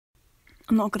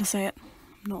I'm not going to say it.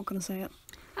 I'm not going to say it.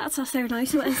 That's us there now,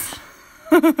 so it's...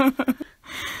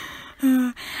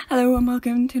 Hello and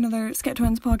welcome to another Skit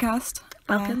Twins podcast.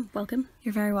 Welcome.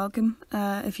 You're very welcome.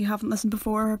 If you haven't listened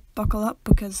before, buckle up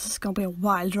because it's going to be a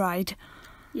wild ride.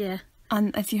 Yeah.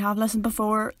 And if you have listened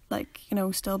before,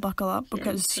 still buckle up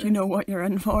because you know what you're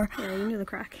in for. Yeah, you know the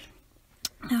crack.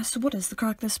 So what is the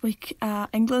crack this week?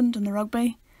 England and the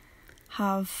rugby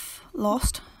have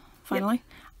lost, finally. Yep.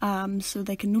 So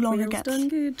they can no longer get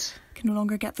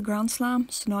the Grand Slam.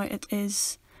 So now it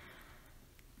is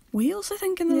Wales, I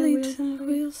think, in the lead.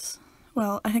 Wales.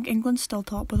 Well, I think England's still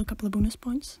top with a couple of bonus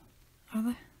points. Are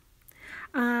they?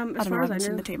 As far as I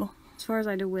know, the table. As far as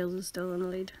I know, Wales is still in the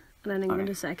lead, and then England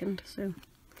is second. So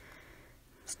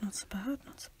it's not so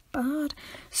bad.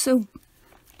 So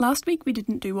last week we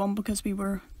didn't do one because we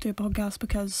were doing a podcast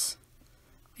because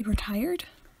we were tired.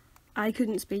 I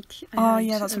couldn't speak.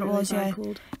 That's what it was. Yeah,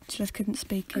 cold. She just couldn't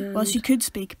speak. Well, she could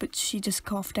speak, but she just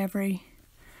coughed every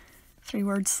 3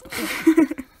 words.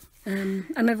 And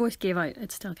my voice gave out.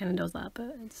 It still kind of does that,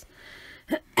 but it's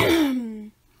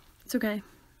it's okay.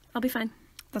 I'll be fine.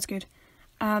 That's good.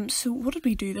 So what did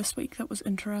we do this week that was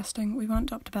interesting? We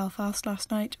went up to Belfast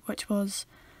last night, which was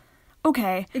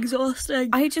okay.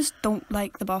 Exhausting. I just don't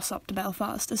like the bus up to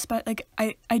Belfast.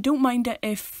 I don't mind it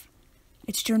if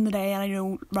it's during the day and I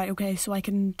know, right, okay, so I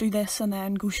can do this and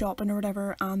then go shopping or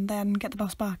whatever and then get the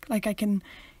bus back. Like, I can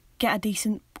get a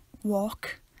decent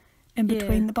walk in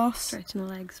between the bus. Stretching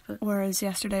the legs. But whereas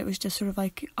yesterday it was just sort of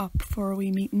like up for a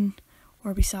wee meeting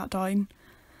where we sat down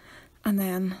and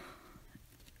then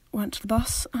went to the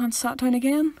bus and sat down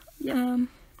again. Yeah.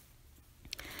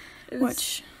 It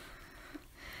was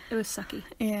sucky.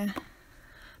 Yeah.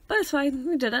 But it's fine,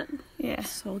 we did it. Yeah.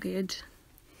 It's all good.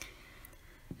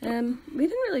 We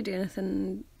didn't really do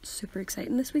anything super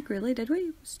exciting this week, really, did we?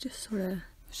 It was just sort of...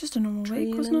 It was just a normal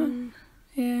week, wasn't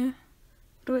it? Yeah.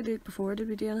 What did we do before? Did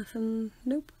we do anything?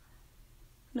 Nope.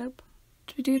 Did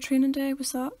we do a training day?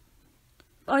 Was that?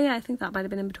 Oh yeah, I think that might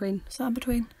have been in between. Was that in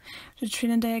between? Did a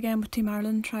training day again with Team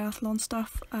Ireland, triathlon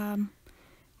stuff. We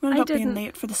ended up being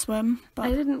late for the swim. But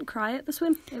I didn't cry at the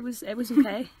swim. It was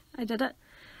okay. I did it.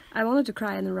 I wanted to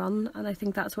cry in the run, and I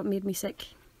think that's what made me sick.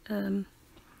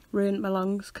 Ruined my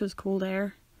lungs because cold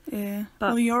air. Yeah.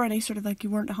 Well, you already sort of you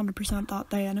weren't 100% that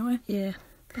day anyway. Yeah.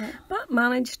 But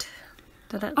managed.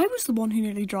 Did it. I was the one who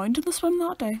nearly drowned in the swim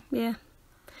that day. Yeah.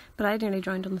 But I nearly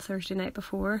drowned on the Thursday night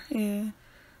before. Yeah.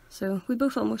 So we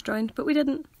both almost drowned, but we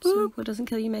didn't. So what doesn't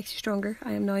kill you makes you stronger.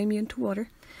 I am now immune to water.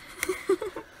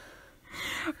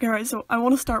 Okay, right, so I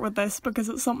want to start with this because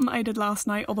it's something I did last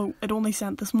night, although it only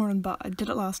sent this morning, but I did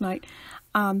it last night.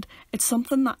 And it's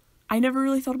something that I never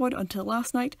really thought about it until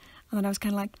last night. And then I was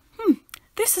kind of like,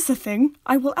 this is a thing.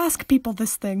 I will ask people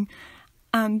this thing.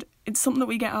 And it's something that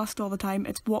we get asked all the time.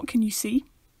 It's, what can you see?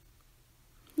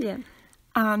 Yeah.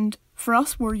 And for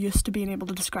us, we're used to being able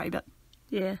to describe it.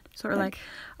 Yeah, sort of like,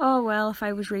 oh, well, if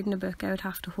I was reading a book, I would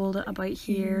have to hold it about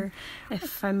here.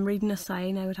 If I'm reading a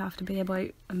sign, I would have to be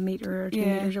about a metre or 2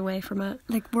 metres away from it.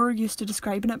 Like, we're used to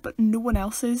describing it, but no one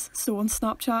else is. So on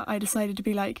Snapchat, I decided to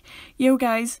be like, yo,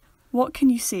 guys, what can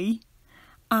you see?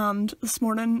 And this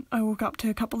morning, I woke up to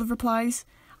a couple of replies.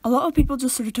 A lot of people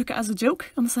just sort of took it as a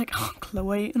joke. I was like, oh,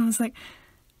 Chloe. And I was like,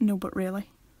 no, but really.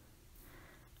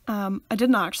 I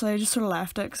didn't actually. I just sort of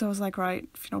left it because I was like, right,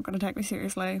 if you're not going to take me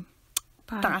seriously...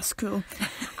 That's cool.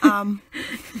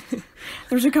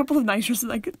 There's a couple of nice,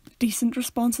 decent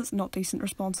responses. Not decent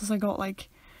responses. I got,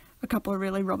 a couple of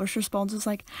really rubbish responses.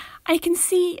 Like, I can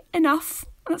see enough.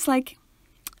 And it's like,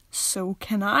 so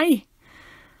can I.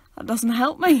 That doesn't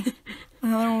help me.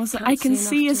 Another one was like, I can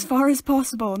see as far as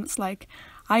possible. And it's like,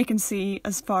 I can see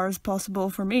as far as possible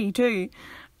for me, too.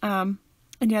 And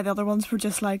yeah, the other ones were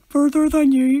just like, further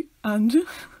than you. And...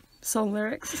 song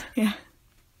lyrics. Yeah.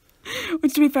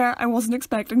 Which, to be fair, I wasn't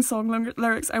expecting song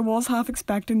lyrics. I was half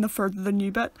expecting the further than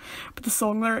you bit, but the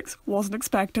song lyrics wasn't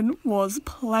expecting. Was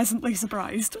pleasantly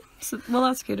surprised. So, well,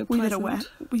 that's good. Wee bit of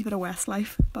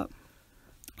Westlife, but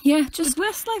yeah, just. Did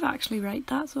Westlife actually write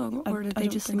that song, or did they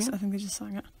just sing it? I think they just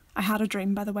sang it. I Had a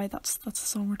Dream, by the way. That's the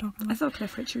song we're talking about. I thought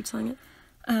Cliff Richard sang it.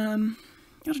 I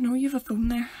don't know. You have a phone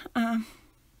there.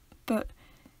 But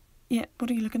yeah,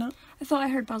 what are you looking at? I thought I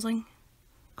heard buzzing.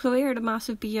 Chloe heard a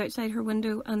massive bee outside her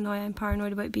window, and now I'm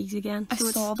paranoid about bees again. So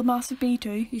I saw the massive bee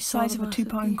too. The size of a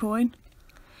 £2 coin.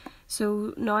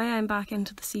 So now I'm back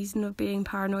into the season of being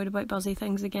paranoid about buzzy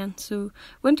things again. So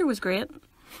winter was great.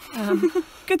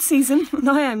 Good season.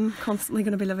 Now I'm constantly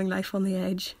going to be living life on the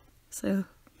edge. So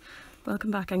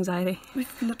welcome back, anxiety.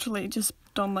 We've literally just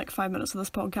done 5 minutes of this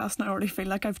podcast, and I already feel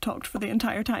like I've talked for the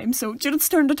entire time. So Judith's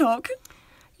turn to talk.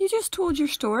 You just told your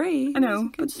story. I know,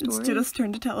 but it's Judith's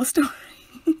turn to tell a story.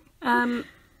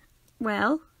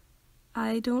 Well,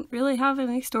 I don't really have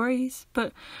any stories,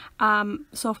 but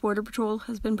Soft Border Patrol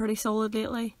has been pretty solid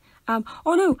lately. Oh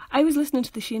no, I was listening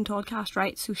to the Shane Todd cast,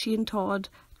 right? So Shane Todd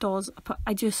does.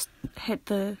 I just hit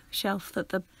the shelf that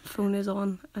the phone is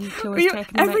on, and Chloe's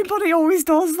taking the Everybody mic. always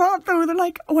does that though. They're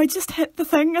like, "Oh, I just hit the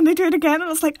thing," and they do it again,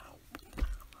 and it's like,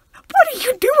 "What are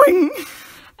you doing?"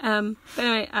 But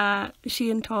anyway,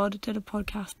 Shane Todd did a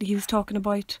podcast. And he was talking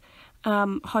about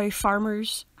how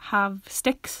farmers have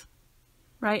sticks,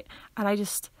 right? And I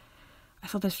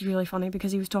thought this was really funny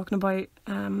because he was talking about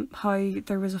how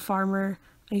there was a farmer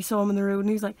and he saw him on the road and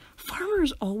he was like,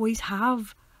 farmers always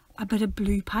have a bit of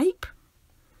blue pipe.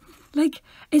 Like,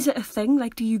 is it a thing?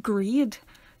 Like, do you grade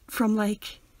from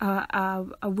like a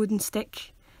wooden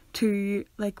stick to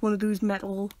like one of those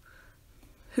metal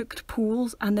hooked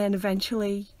poles, and then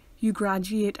eventually you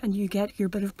graduate and you get your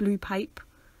bit of blue pipe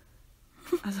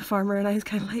as a farmer? And I was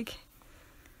kind of like,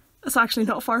 that's actually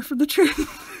not far from the truth.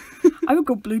 I would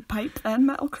go blue pipe then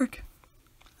metal crook.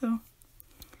 So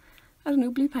I don't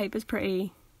know, blue pipe is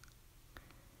pretty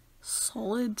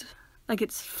solid. Like,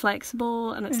 it's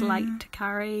flexible and it's light to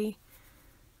carry.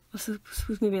 I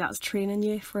suppose maybe that's training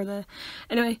you for the...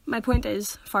 Anyway, my point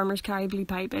is, farmers carry blue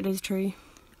pipe, it is true.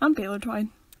 And baler twine.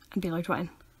 And baler twine.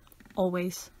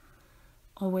 Always.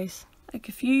 Always. Like,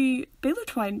 baler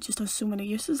twine just has so many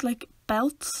uses, like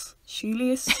belts,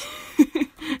 shoelace,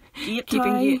 gate Keeping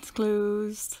tie, gates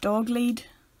closed. dog lead.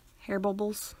 Hair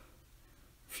bubbles.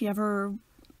 If you ever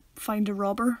find a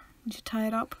robber, you tie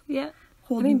it up. Yeah.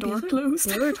 Holding door closed.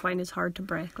 Baler twine is hard to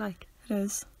break, like. It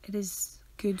is. It is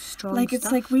good, strong Like, stuff.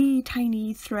 it's like wee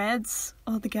tiny threads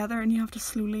all together and you have to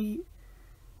slowly...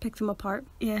 Pick them apart.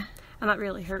 Yeah. And that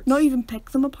really hurts. Not even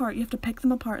pick them apart. You have to pick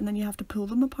them apart and then you have to pull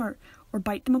them apart or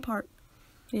bite them apart.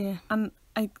 Yeah. And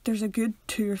there's a good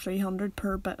 200 or 300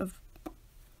 per bit of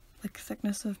like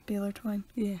thickness of baler twine.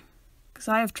 Yeah. Because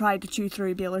I have tried to chew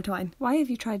through baler twine. Why have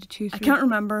you tried to chew through? I can't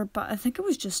remember, but I think it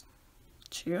was just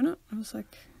chewing it. I was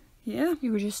like, yeah.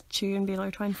 You were just chewing baler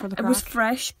twine for the crack. It was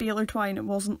fresh baler twine. It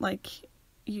wasn't like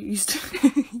used.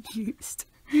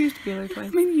 Used baler twine. I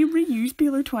mean, you reuse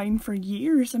baler twine for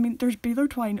years. I mean, there's baler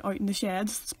twine out in the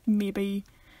sheds. It's maybe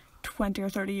 20 or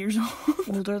 30 years old.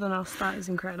 Older than us. That is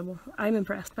incredible. I'm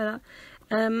impressed by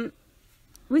that.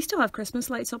 We still have Christmas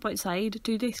lights up outside.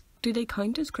 Do they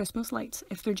count as Christmas lights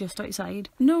if they're just outside?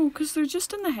 No, because they're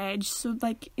just in the hedge. So,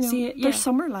 like, you know, See, they're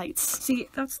summer lights. See,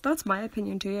 that's my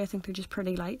opinion too. I think they're just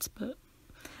pretty lights, but...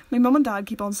 My mum and dad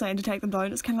keep on saying to take them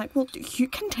down. It's kind of like, well, you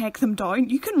can take them down.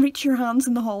 You can reach your hands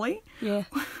in the holly. Yeah.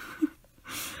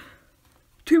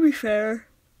 To be fair,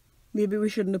 maybe we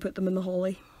shouldn't have put them in the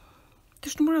holly.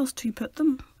 There's nowhere else to put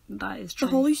them. That is true.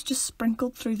 The holly's just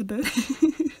sprinkled through the bush.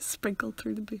 Sprinkled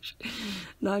through the bush.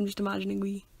 Now I'm just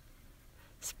imagining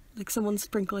like someone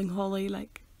sprinkling holly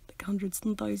like hundreds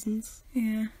and thousands.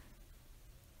 Yeah.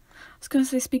 I was going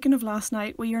to say, speaking of last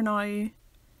night, we are now...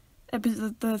 It was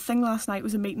the thing last night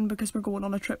was a meeting because we're going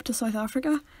on a trip to South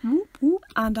Africa. Whoop, whoop.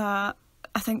 And I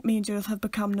think me and Judith have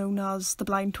become known as the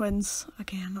blind twins,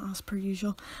 again, as per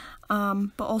usual.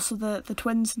 But also the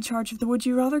twins in charge of the would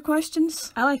you rather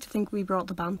questions. I like to think we brought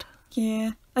the band.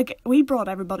 Yeah, like we brought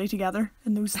everybody together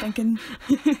in those thinking.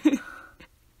 But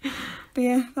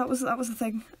yeah, that was the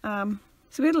thing. So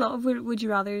we had a lot of would you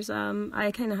rathers.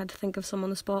 I kind of had to think of some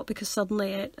on the spot because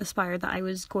suddenly it aspired that I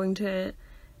was going to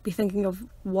be thinking of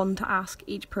one to ask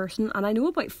each person, and I know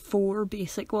about 4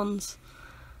 basic ones.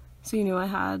 So, you know, I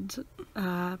had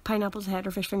pineapples ahead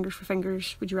or fish fingers for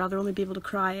fingers. Would you rather only be able to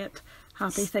cry at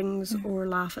happy things or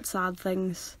laugh at sad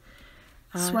things?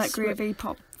 Sweat gravy,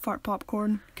 fart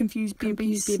popcorn, confused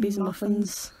babies and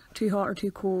muffins. Too hot or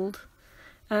too cold.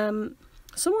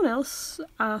 Someone else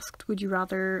asked, would you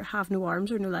rather have no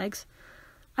arms or no legs?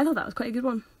 I thought that was quite a good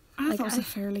one. I thought it was a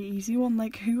fairly easy one.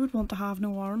 Like, who would want to have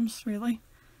no arms, really?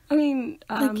 I mean,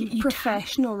 like,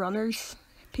 professional runners,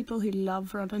 people who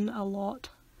love running a lot.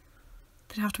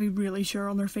 They'd have to be really sure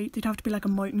on their feet. They'd have to be like a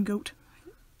mountain goat.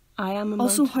 I am a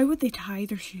Also, mountain. how would they tie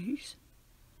their shoes?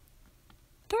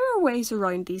 There are ways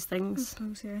around these things. I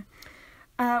suppose,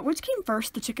 yeah. Which came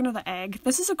first, the chicken or the egg?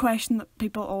 This is a question that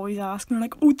people always ask, and they're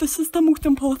like, oh, this is the most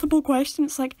impossible question.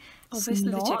 It's like, obviously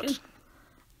it's not. the chicken.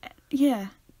 Yeah.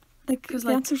 Like, the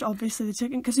answer's obviously the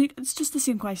chicken, because it's just the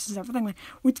same question as everything. Like,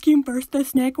 which came first, the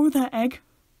snake or the egg?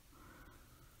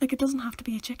 Like, it doesn't have to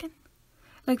be a chicken.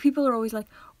 Like, people are always like,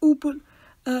 oh, but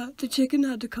the chicken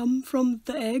had to come from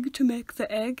the egg to make the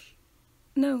egg.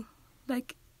 No.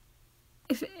 Like,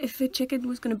 if a chicken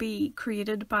was going to be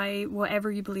created by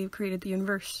whatever you believe created the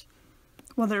universe,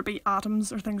 whether it be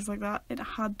atoms or things like that, it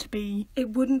had to be...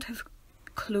 It wouldn't have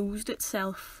closed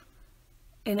itself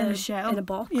in a shell. In a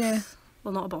box. Yeah.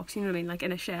 Well, not a box, you know what I mean? Like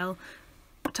in a shell,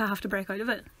 to have to break out of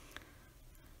it.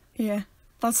 Yeah,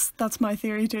 that's my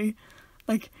theory too.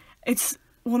 Like, it's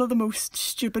one of the most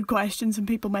stupid questions and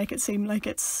people make it seem like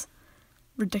it's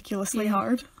ridiculously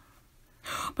hard.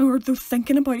 But we're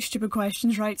thinking about stupid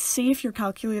questions, right? See if your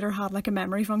calculator had like a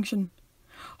memory function.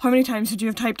 How many times would you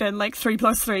have typed in like 3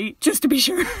 plus 3 just to be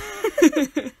sure?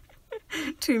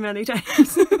 Too many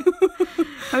times.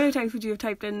 How many times would you have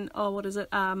typed in,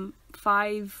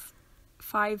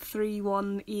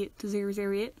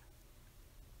 5318008?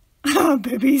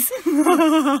 Boobies.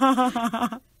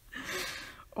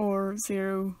 Or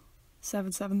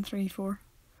 07734.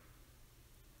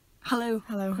 Hello.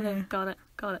 Yeah. Got it.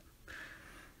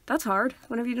 That's hard.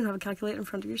 Whenever you don't have a calculator in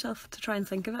front of yourself to try and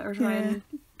think of it or try and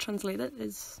translate it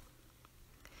is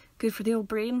good for the old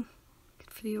brain. Good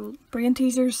for the old... Brain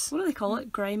teasers. What do they call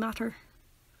it? Grey matter.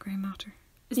 Grey matter.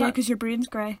 Is Yeah, that... because your brain's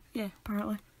grey. Yeah.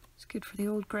 Apparently. It's good for the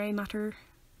old grey matter.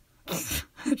 I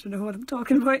don't know what I'm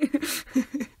talking about.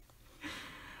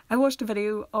 I watched a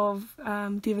video of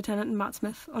David Tennant and Matt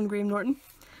Smith on Graham Norton,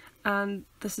 and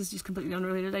this is just completely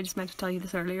unrelated. I just meant to tell you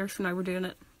this earlier, so now we're doing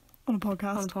it on a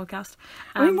podcast.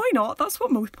 I mean, why not? That's what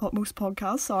most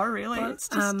podcasts are, really. But, it's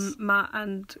just Matt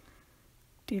and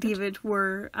David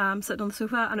were sitting on the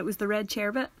sofa, and it was the red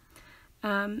chair bit,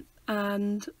 and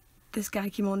this guy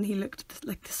came on and he looked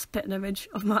like the spitting image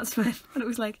of Matt Smith, and it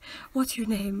was like, "What's your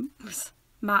name?" It was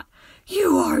Matt.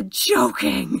 "You are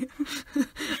joking!"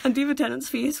 And David Tennant's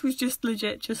face was just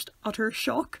legit, just utter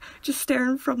shock, just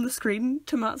staring from the screen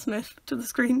to Matt Smith, to the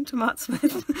screen to Matt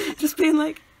Smith, just being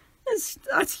like,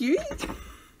 that's you?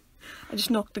 I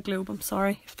just knocked the globe, I'm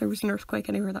sorry. If there was an earthquake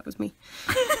anywhere, that was me.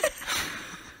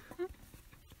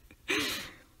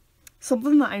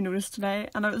 Something that I noticed today,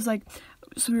 and it was like,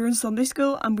 so we were in Sunday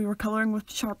school and we were colouring with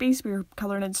Sharpies. We were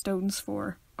colouring in stones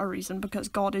for a reason, because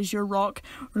God is your rock.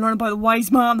 We're learning about the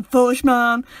wise man, the foolish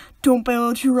man. Don't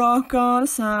build your rock on a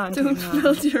sandy land.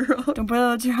 Build your rock. Don't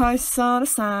build your house on a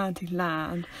sandy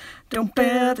land. Don't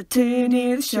build it too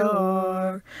near the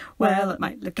shore. Well, it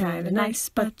might look kind of nice,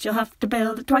 but you'll have to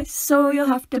build it twice, so you'll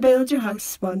have to build your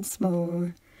house once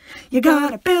more. You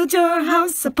gotta build your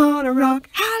house upon a rock.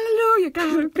 Hallelujah,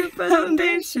 got a good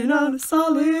foundation on a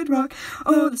solid rock.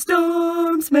 Oh, the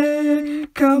storms may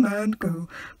come and go,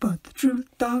 but the truth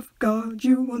of God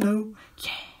you will know.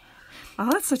 Yeah.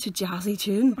 Oh, that's such a jazzy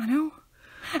tune. I know.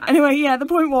 Anyway, yeah, the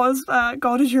point was,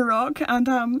 God is your rock, and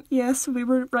yes, we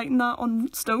were writing that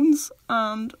on stones,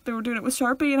 and they were doing it with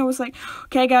Sharpie, and I was like,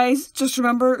 okay guys, just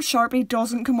remember, Sharpie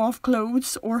doesn't come off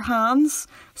clothes or hands,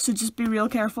 so just be real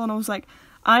careful. And I was like,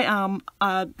 I am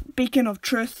a beacon of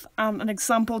truth and an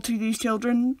example to these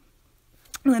children.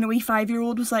 And then a wee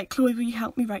 5-year-old was like, Chloe, will you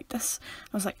help me write this?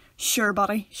 I was like, sure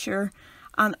buddy, sure.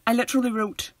 And I literally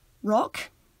wrote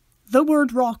rock, the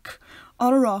word rock,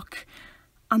 on a rock,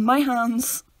 and my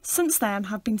hands since then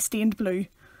have been stained blue.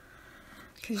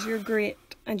 Because you're great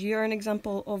and you're an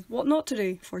example of what not to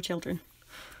do for children.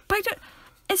 But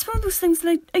it's one of those things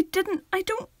that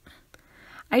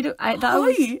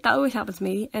that always happens to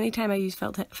me. Anytime I use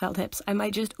felt tips, I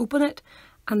might just open it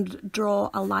and draw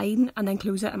a line and then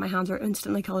close it, and my hands are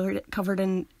instantly covered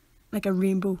in like a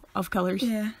rainbow of colours.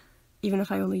 Yeah. Even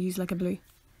if I only use like a blue.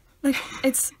 Like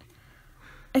it's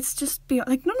just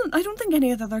like I don't think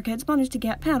any of the other kids managed to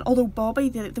get pen. Although Bobby,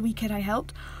 the wee kid I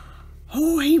helped,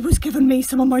 he was giving me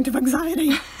some amount of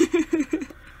anxiety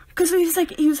because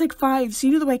he was like 5, so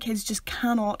you know the way kids just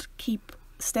cannot keep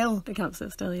still. They can't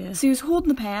sit still, yeah. So he was holding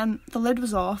the pen, the lid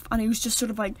was off, and he was just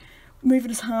sort of like moving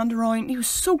his hand around. He was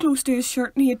so close to his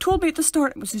shirt, and he had told me at the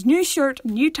start it was his new shirt,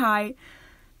 new tie.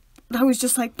 I was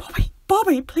just like,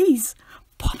 Bobby, please,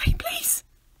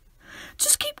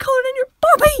 just keep colouring in your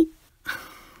Bobby.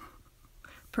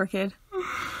 Poor kid.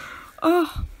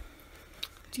 Oh,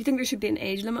 do you think there should be an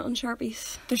age limit on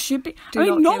Sharpies? there should be.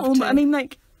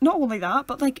 Not only that,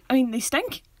 but like, I mean, they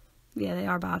stink. Yeah, they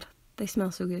are bad. They smell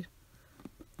so good.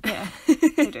 Yeah,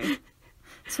 they do.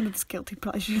 Some of this guilty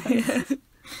pleasure thing. Yeah.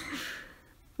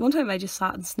 One time I just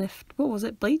sat and sniffed, what was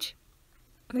it, bleach?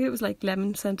 I think it was like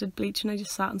lemon scented bleach, and I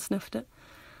just sat and sniffed it.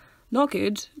 Not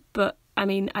good, but I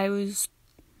mean, I was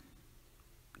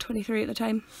 23 at the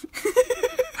time.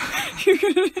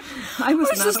 I was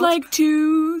just like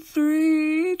 2,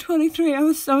 3, 23. I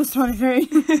was 23.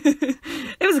 It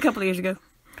was a couple of years ago,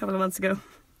 a couple of months ago,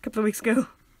 a couple of weeks ago.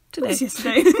 Today. It was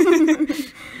yesterday.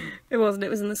 It wasn't, it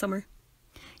was in the summer.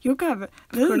 You've got I've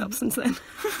grown up since then.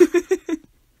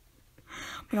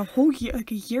 Like a whole year,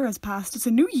 like a year has passed. It's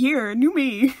a new year, new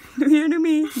me. New year, new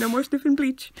me. No more sniffing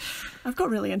bleach. I've got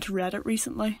really into Reddit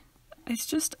recently. It's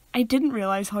just, I didn't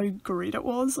realise how great it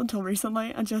was until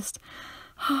recently. And just,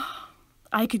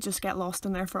 I could just get lost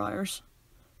in there for hours.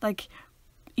 Like,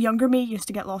 younger me used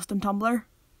to get lost in Tumblr.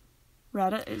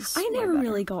 Reddit is I never way better.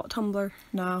 really got Tumblr.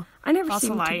 No. I never That's a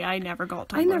seemed lie, to. I never got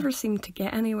Tumblr. I never seemed to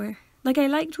get anywhere. Like, I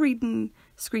liked reading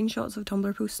screenshots of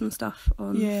Tumblr posts and stuff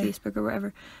on Facebook or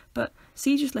whatever. But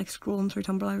see, just like scrolling through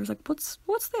Tumblr, I was like,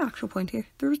 what's the actual point here?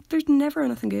 There's never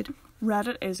anything good.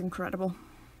 Reddit is incredible.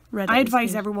 Reddit I is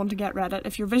advise good. everyone to get Reddit.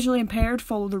 If you're visually impaired,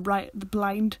 follow the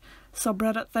blind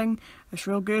subreddit thing. It's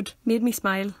real good. Made Me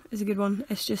Smile is a good one.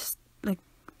 It's just like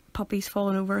puppies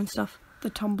falling over and stuff.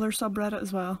 The Tumblr subreddit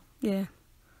as well. Yeah.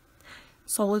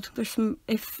 Solid. There's some.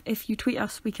 If you tweet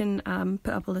us, we can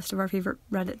put up a list of our favourite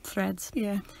Reddit threads.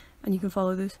 Yeah. And you can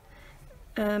follow those.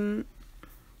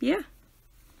 Yeah.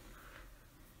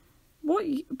 What?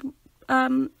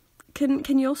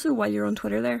 Can you also, while you're on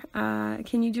Twitter there,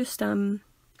 can you just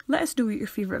let us know what your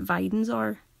favourite vines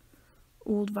are?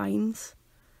 Old vines.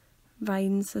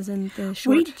 Vines, as in the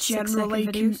short We 6-second generally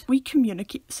videos. we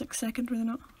communicate 6 second, really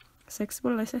not 6.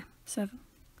 What did I say? 7.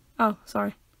 Oh,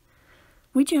 sorry.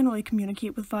 We generally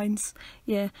communicate with vines.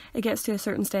 Yeah, it gets to a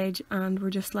certain stage and we're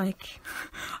just like,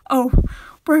 Oh,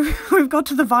 we've got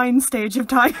to the vine stage of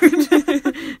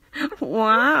tired.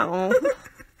 wow.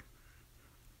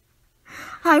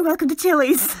 Hi, welcome to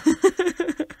Chili's.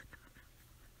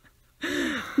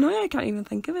 No, I can't even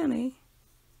think of any.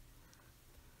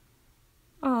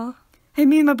 Aw. Hey,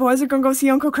 me and my boys are gonna go see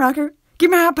Uncle Cracker.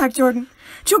 Give me a hat pack, Jordan.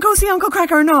 Do you go see Uncle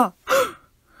Cracker or not? I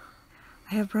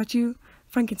have brought you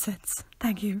frankincense.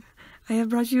 Thank you. I have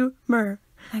brought you myrrh.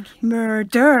 Thank you.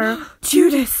 Murder.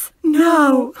 Judas,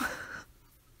 no.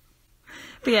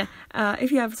 But yeah,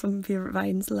 if you have some favourite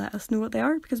vines, let us know what they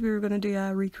are, because we were going to do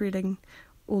a recreating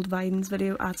old vines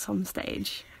video at some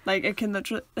stage. Like, I can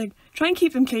literally, like, try and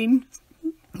keep them clean.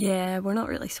 Yeah, we're not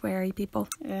really sweary people.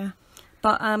 Yeah.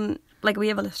 But, like, we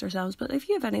have a list ourselves, but if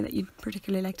you have any that you'd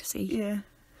particularly like to see. Yeah.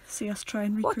 See us try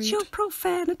and recreate. What's your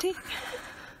profanity?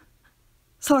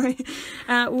 Sorry.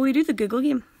 Will we do the Google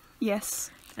game?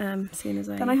 Yes. Seeing as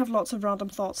Then I have lots of random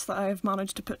thoughts that I've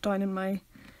managed to put down in my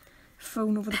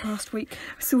phone over the past week.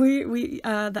 So we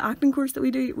the acting course that we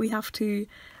do, we have to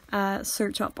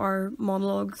search up our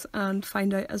monologues and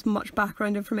find out as much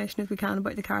background information as we can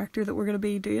about the character that we're going to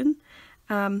be doing.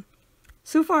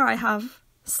 So far I have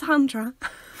Sandra,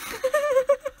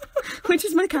 which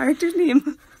is my character's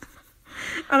name,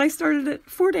 and I started it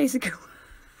 4 days ago.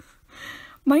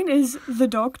 Mine is the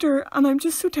Doctor, and I'm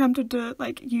just so tempted to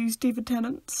like use David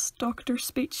Tennant's Doctor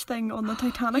speech thing on the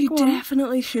Titanic You one.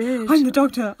 definitely should. I'm the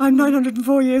Doctor. I'm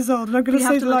 904 years old, and I'm going We to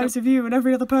have save to the look lives of you and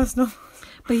every other person.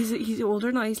 But he's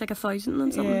older now. He's like 1,000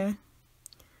 and something. Yeah.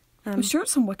 I'm sure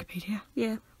it's on Wikipedia.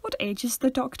 Yeah. What age is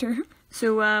the Doctor?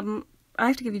 So I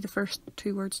have to give you the first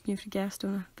 2 words and you have to guess,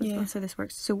 don't I? Yeah. That's how this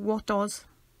works. So what does?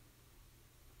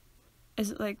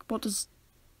 Is it like, what does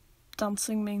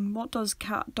dancing mean? What does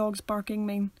dogs barking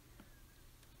mean?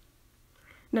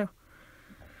 No.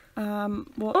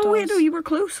 What Oh does, wait, no, you were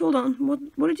close. Hold on.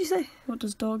 What did you say? What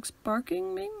does dogs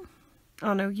barking mean?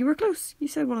 Oh no, you were close. You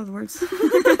said one of the words.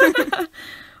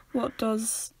 What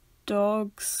does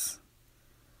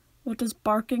what does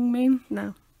barking mean?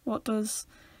 No. What does,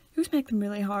 you always make them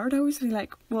really hard. I always feel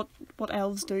like what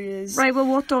elves do is Right, well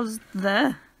what does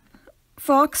the?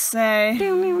 fox say.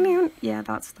 Yeah,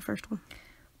 that's the first one.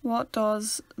 What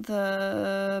does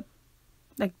the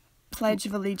Like, Pledge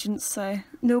of Allegiance say?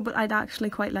 no, but I'd actually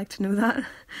quite like to know that.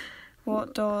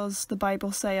 What does the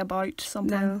Bible say about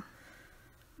something? No.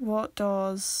 What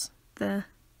does The.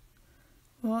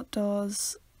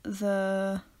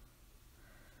 the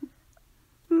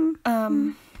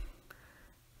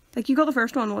Like, you got the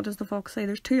first one, what does the fox say?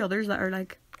 There's 2 others that are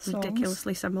like Songs.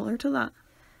 ridiculously similar to that.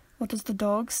 what does the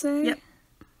dog say? Yep.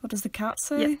 What does the cat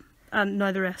say? Yep. And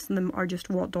now the rest of them are just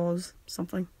what does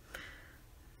something.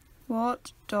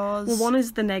 What does Well, one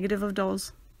is the negative of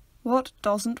does. what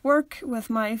doesn't work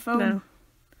with my phone? No.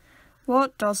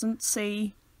 What doesn't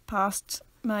see past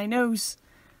my nose?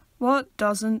 What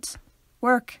doesn't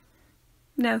work?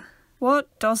 No. What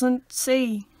doesn't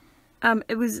see?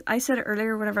 I said it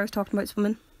earlier whenever I was talking about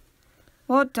swimming.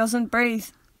 What doesn't breathe?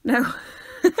 No.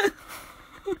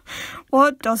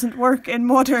 What doesn't work in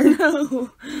water?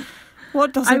 No.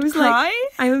 What doesn't cry? like,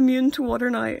 I'm immune to water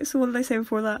now, so what did I say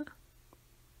before that?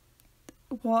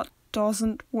 What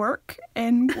doesn't work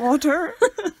in water?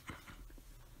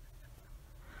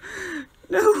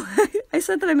 No, I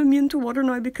said that I'm immune to water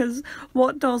now because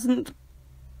what doesn't...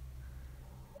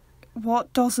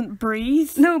 What doesn't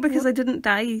breathe? No, because I didn't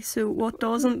die, so what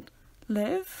doesn't?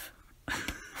 Live?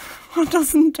 What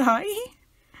doesn't die?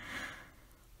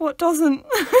 What doesn't...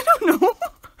 I don't know.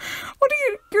 What are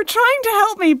you... You're trying to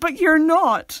help me, but you're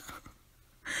not.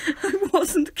 I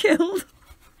wasn't killed.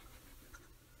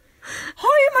 How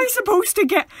am I supposed to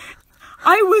get...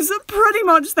 I was pretty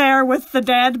much there with the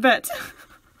dead bit.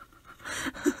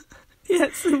 Yeah,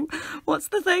 so what's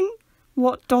the thing?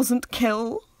 What doesn't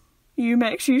kill you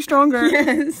makes you stronger.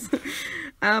 Yes.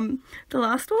 The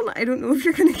last one, I don't know if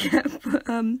you're gonna get, but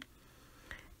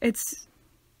it's...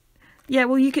 Yeah,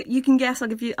 well, you can guess.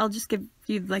 I'll just give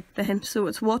you like the hint. So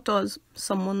it's, what does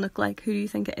someone look like? Who do you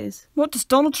think it is? What does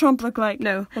Donald Trump look like?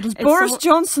 No. What does Boris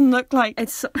Johnson look like?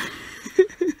 It's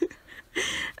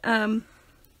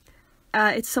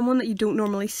it's someone that you don't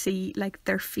normally see, like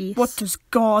their face. What does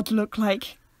God look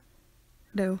like?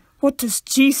 No. What does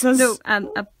Jesus? No.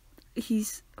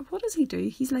 He's, what does he do?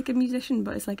 He's like a musician,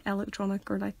 but it's like electronic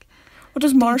or like. What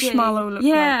does Marshmallow look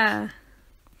like? Yeah.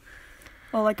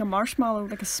 Oh, like a marshmallow,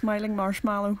 like a smiling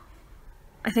marshmallow.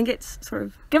 I think it's sort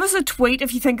of... Give us a tweet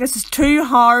if you think this is too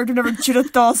hard whenever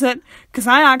Judith does it, because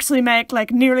I actually make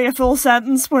like nearly a full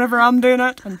sentence whenever I'm doing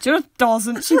it, and Judith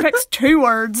doesn't. She picks 2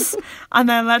 words, and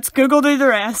then lets Google do the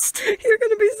rest. You're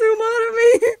gonna be so mad at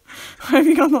me. Have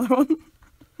you got another one?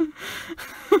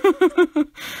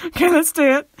 Okay, let's do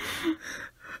it.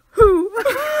 Who?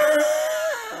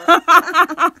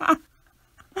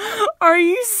 Are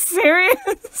you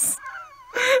serious?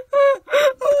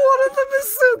 One of them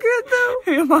is so good though.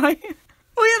 Who am I?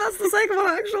 Oh yeah, that's the second one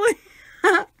actually.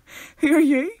 Who are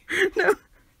you? No.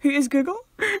 Who is Google?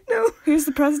 No. Who's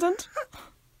the president?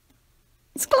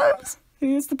 It's close.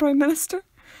 Who is the prime minister?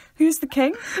 Who's the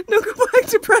king? No, go back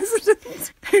to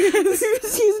president.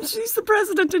 She's the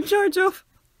president in charge of.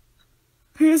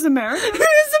 Who is America? Who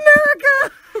is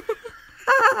America?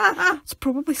 It's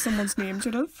probably someone's name,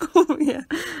 Judith. Oh yeah.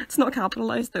 It's not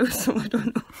capitalised though, so I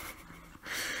don't know.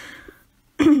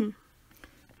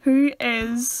 Who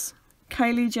is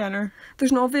Kylie Jenner?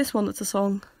 There's an obvious one that's a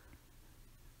song.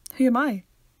 Who am I?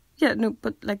 Yeah, no,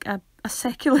 but like a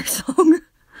secular song.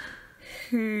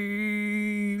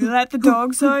 Who let the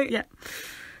dogs out? Yeah.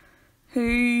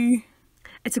 Who...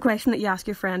 It's a question that you ask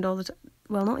your friend all the time.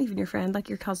 Well, not even your friend, like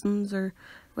your cousins or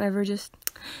whatever, just...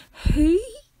 Who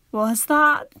was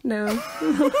that? No.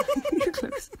 You're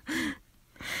close.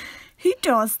 Who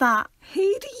does that?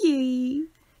 Who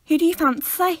do you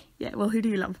fancy? Yeah, well, who do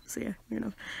you love? So yeah, you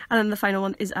know. And then the final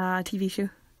one is a TV show.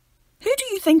 Who do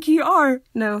you think you are?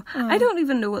 No, I don't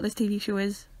even know what this TV show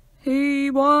is.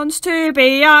 Who wants to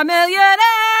be a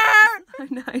millionaire?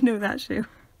 I know that show.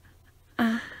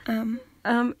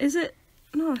 Is it?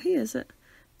 No, who is it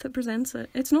that presents it?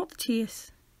 It's not The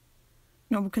Chase.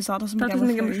 No, because that doesn't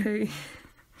begin with who.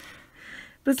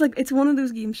 But it's one of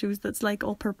those game shows that's like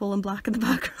all purple and black in the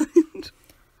background.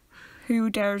 Who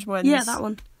Dares Wins? Yeah, that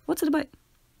one. What's it about?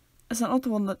 Is that not the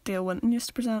one that Dale Winton used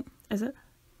to present? Is it?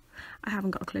 I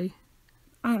haven't got a clue.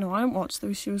 I don't know, I don't watch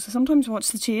those shows. I sometimes watch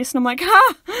The Chase and I'm like,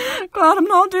 ha! Glad I'm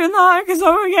not doing that because I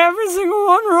would get every single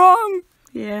one wrong.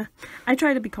 Yeah. I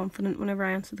try to be confident whenever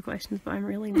I answer the questions, but I'm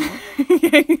really not.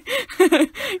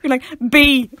 You're like,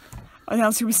 B. The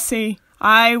answer was C.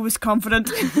 I was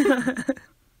confident.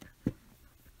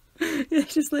 Yeah,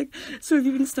 just like, so have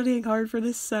you been studying hard for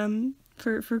this,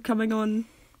 for coming on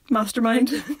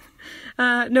Mastermind?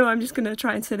 No, I'm just going to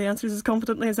try and say the answers as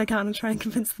confidently as I can and try and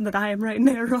convince them that I am right and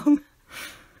they're wrong.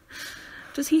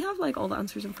 Does he have like all the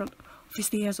answers in front?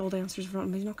 Obviously he has all the answers in front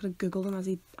of him. He's not going to Google them as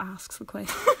he asks the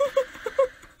question.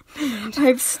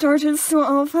 I've started, so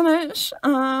I'll finish.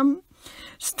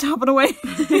 Just tap it away.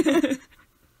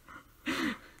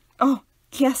 Oh,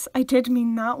 yes, I did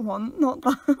mean that one, not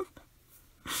that.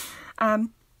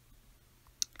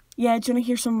 Yeah, do you want to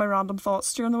hear some of my random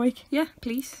thoughts during the week? Yeah,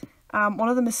 please. One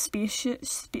of them is space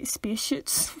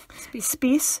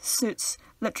suits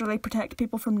literally protect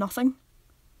people from nothing.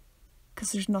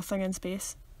 Because there's nothing in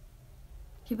space.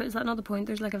 Yeah, but is that not the point?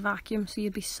 There's like a vacuum, so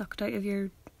you'd be sucked out of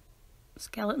your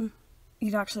skeleton.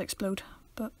 You'd actually explode,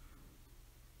 but...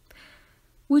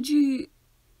 Would you...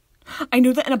 I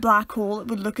know that in a black hole it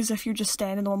would look as if you're just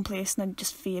staying in one place and then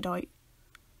just fade out.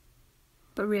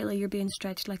 But really, you're being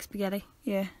stretched like spaghetti.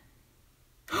 Yeah.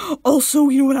 Also,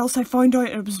 you know what else I found out?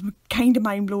 It was kind of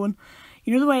mind-blowing.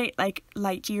 You know the way, like,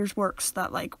 light years works,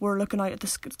 that, like, we're looking out at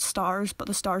the stars, but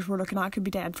the stars we're looking at could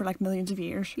be dead for, like, millions of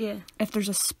years. Yeah. If there's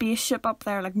a spaceship up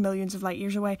there, like, millions of light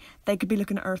years away, they could be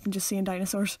looking at Earth and just seeing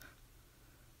dinosaurs.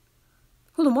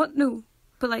 Hold on, what? No.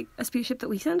 But, like, a spaceship that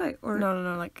we send out? Or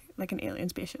No, like an alien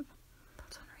spaceship.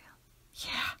 That's unreal.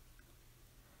 Yeah.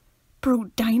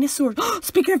 Bro, dinosaurs.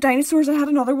 Speaking of dinosaurs, I had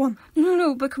another one.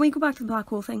 No, but can we go back to the black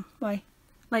hole thing? Why?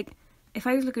 Like, if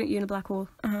I was looking at you in a black hole,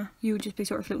 you would just be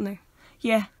sort of floating there.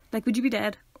 Yeah. Like, would you be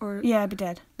dead? Or Yeah, I'd be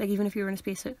dead. like, even if you were in a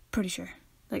spacesuit? Pretty sure.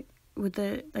 Like, would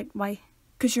the, like, why?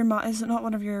 Because is it not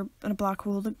whenever you're in a black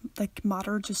hole that, like,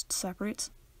 matter just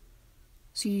separates?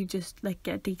 So you just, like,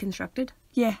 get deconstructed?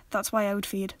 Yeah, that's why I would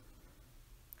fade.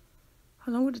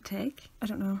 How long would it take? I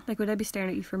don't know. Like, would I be staring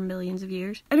at you for millions of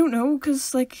years? I don't know,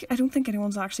 because, like, I don't think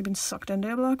anyone's actually been sucked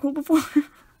into a black hole before.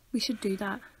 We should do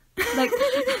that. Like,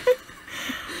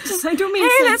 just, I don't mean.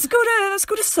 Hey, let's go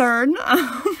to CERN.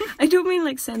 I don't mean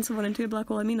like send someone into a black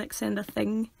hole. I mean like send a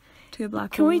thing to a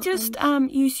black hole. Can we just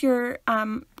use your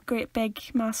great big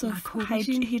massive Black hole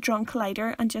machine? hadron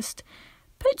collider and just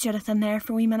put Judith in there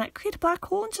for a wee minute, create a black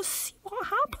hole, and just see what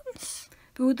happens?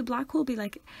 But would the black hole be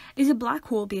like? Is a black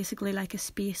hole basically like a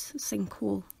space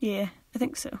sinkhole Yeah, I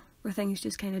think so. where things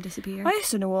just kind of disappear? I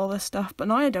used to know all this stuff, but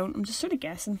now I don't. I'm just sort of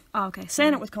guessing. Oh, okay.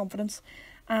 Saying it with confidence.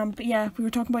 But yeah, we were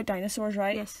talking about dinosaurs,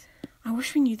 right? Yes. I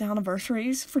wish we knew the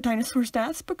anniversaries for dinosaurs'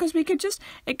 deaths, because we could just...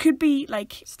 It could be, like...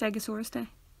 Stegosaurus Day.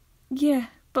 Yeah,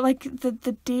 but, like,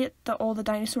 the date that all the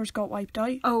dinosaurs got wiped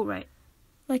out. Oh, right.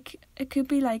 Like, it could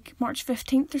be, like, March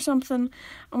 15th or something,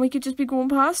 and we could just be going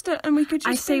past it, and we could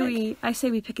just I say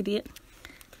be, we pick a date.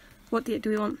 What date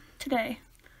do we want? today.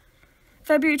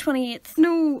 February 28th.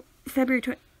 No, February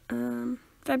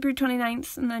February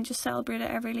 29th, and then just celebrate it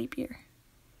every leap year.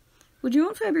 Would you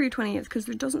want February 20th? Because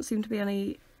there doesn't seem to be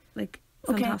any, like,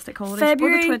 Okay, fantastic holidays.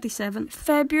 February- Or the 27th.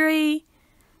 February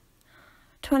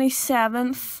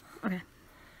 27th. Okay.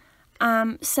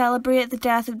 Celebrate the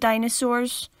death of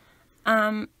dinosaurs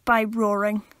by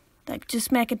roaring. Like,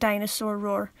 just make a dinosaur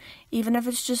roar. Even if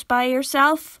it's just by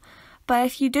yourself. But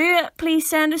if you do it, please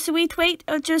send us a wee tweet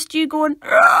of just you going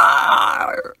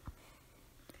roar.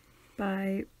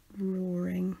 By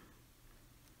roaring.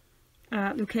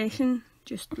 Location,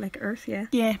 just like Earth, yeah.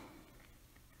 Yeah.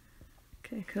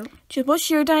 Okay, cool. Just, what's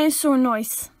your dinosaur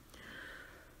noise?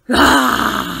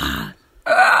 What?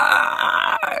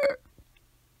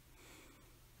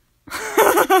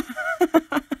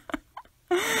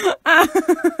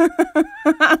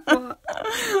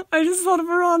 I just thought of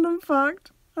a random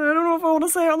fact. I don't know if I want to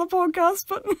say it on the podcast,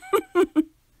 but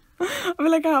I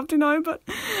feel like I have to now. But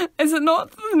is it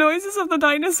not the noises of the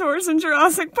dinosaurs in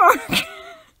Jurassic Park?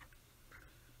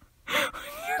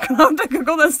 You're gonna have to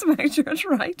Google this to make sure it's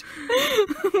right.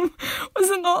 Was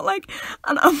it not like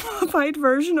an amplified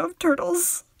version of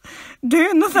turtles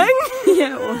doing the thing?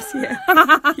 Yeah, it was,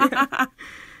 yeah.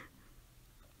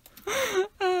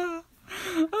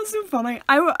 That's so funny.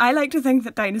 I like to think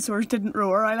that dinosaurs didn't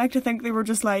roar. I like to think they were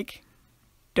just like,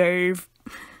 Dave.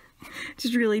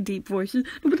 Just really deep voices.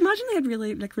 No, but imagine they had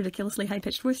really, like, ridiculously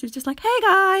high-pitched voices. Just like, hey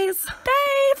guys,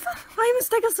 Dave, I'm a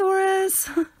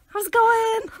Stegosaurus. How's it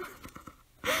going?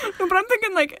 No, but I'm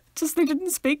thinking like, just they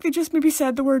didn't speak. They just maybe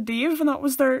said the word Dave, and that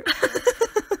was their...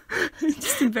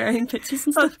 Just in varying pitches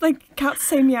and stuff. Like cats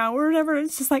say meow or whatever.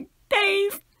 It's just like,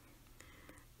 Dave.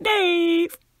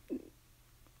 Dave.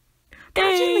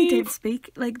 Imagine they did speak,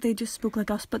 like they just spoke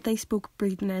like us, but they spoke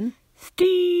breathing in.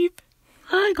 Steve.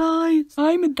 Hi guys,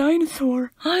 I'm a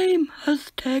dinosaur. I'm a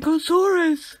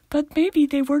Stegosaurus. But maybe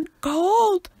they weren't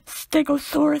called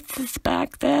Stegosauruses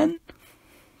back then.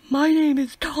 My name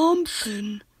is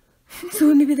Thompson.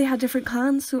 So maybe they had different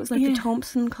clans, so it was like the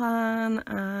Thompson clan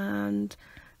and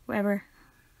whatever.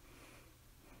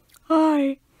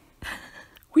 Hi.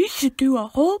 We should do a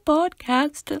whole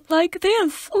podcast like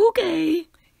this. Okay.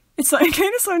 It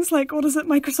kind of sounds like, what is it,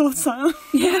 Microsoft Sound?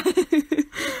 Yeah.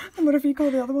 And whatever you call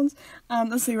the other ones.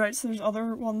 Let's see, right, so there's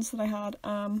other ones that I had.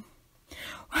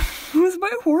 It was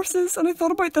about horses, and I thought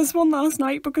about this one last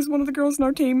night because one of the girls in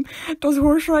our team does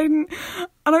horse riding,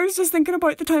 and I was just thinking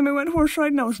about the time I went horse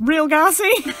riding. I was real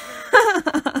gassy.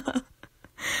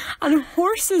 And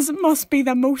horses must be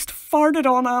the most farted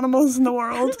on animals in the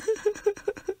world.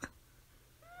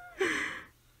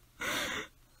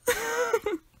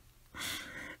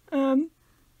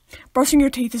 Brushing your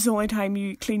teeth is the only time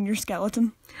you clean your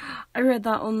skeleton. I read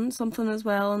that on something as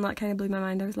well, and that kind of blew my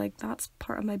mind. I was like, that's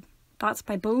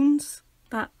my bones.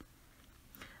 That,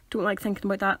 don't like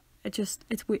thinking about that.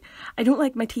 It's weird. I don't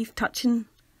like my teeth touching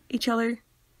each other.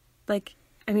 Like,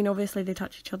 I mean, obviously they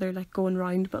touch each other, like, going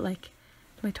round, but, like,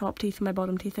 my top teeth and my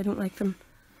bottom teeth, I don't like them.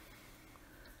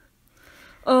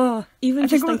 Oh, even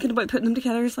just thinking about putting them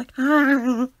together is like,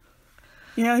 ah.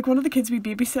 Yeah, like one of the kids we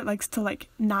babysit likes to, like,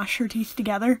 gnash her teeth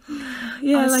together.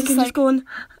 Yeah, like, I'm just going,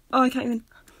 oh, I can't even.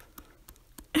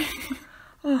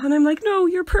 Oh, and I'm like, no,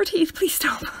 your poor teeth, please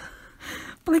stop.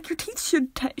 But, like, your teeth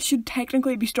should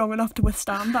technically be strong enough to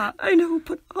withstand that. I know,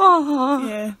 but, oh.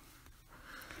 Yeah.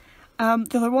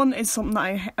 The other one is something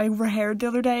that I overheard the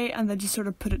other day, and they just sort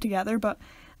of put it together. But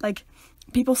like,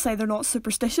 people say they're not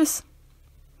superstitious,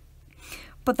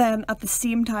 but then at the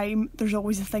same time, there's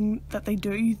always a thing that they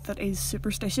do that is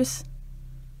superstitious.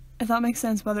 If that makes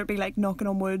sense, whether it be like knocking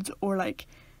on wood, or like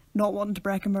not wanting to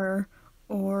break a mirror,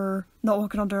 or not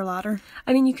walking under a ladder.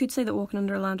 I mean, you could say that walking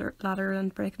under a ladder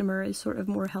and breaking a mirror is sort of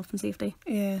more health and safety.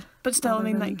 Yeah, but still, I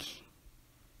mean, like,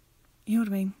 you know what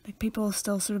I mean? Like, people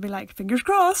still sort of be like, fingers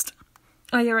crossed.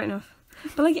 Oh, yeah, right enough.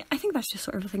 But like, I think that's just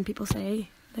sort of a thing people say.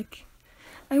 Like,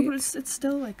 But it's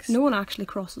still like, no one actually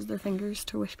crosses their fingers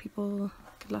to wish people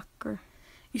good luck, or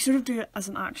you sort of do it as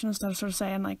an action instead of sort of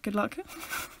saying like good luck.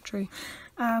 True.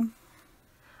 I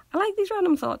like these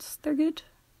random thoughts. They're good.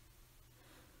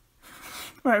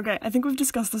 Right, okay, I think we've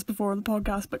discussed this before in the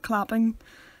podcast, but clapping,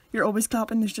 you're always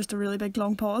clapping, there's just a really big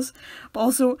long pause. But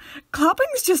also,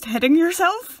 clapping's just hitting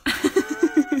yourself.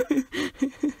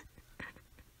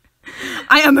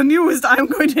 I am amused, I'm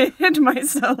going to hit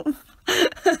myself.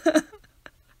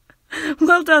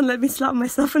 Well done, let me slap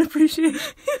myself in appreciation.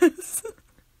 Yes.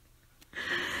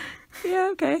 Yeah,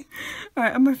 okay.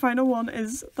 Alright, and my final one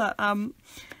is that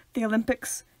the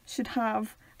Olympics should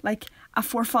have like a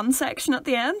for fun section at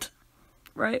the end.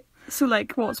 Right. So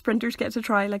like, what, sprinters get to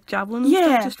try like javelin and Yeah.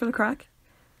 stuff just for the crack?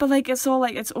 But like, it's all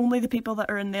like, it's only the people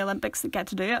that are in the Olympics that get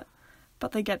to do it.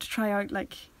 But they get to try out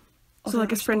like, So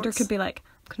like a sprinter sports. could be like,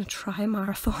 I'm going to try a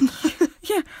marathon.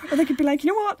 Yeah, or they could be like,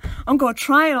 you know what, I'm going to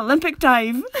try an Olympic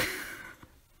dive.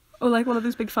 Or like one of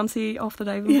those big fancy off the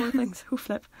diving board things. Oh,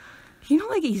 flip. You know,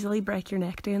 like easily break your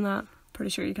neck doing that.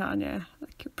 Pretty sure you can, yeah.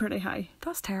 Like, pretty high.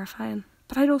 That's terrifying.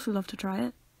 But I'd also love to try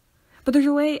it. But there's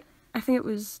a way, I think it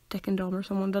was Dick and Dom or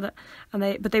someone did it, and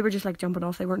they were just like jumping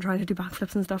off. They weren't trying to do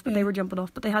backflips and stuff, but they were jumping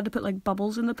off. But they had to put like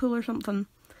bubbles in the pool or something.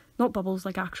 Not bubbles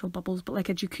like actual bubbles, but like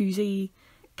a jacuzzi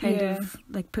kind of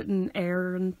like putting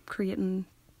air and creating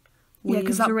waves,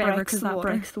 because that or whatever, breaks because the that water.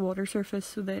 breaks the water surface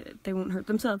so that they won't hurt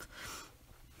themselves.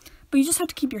 But you just have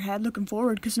to keep your head looking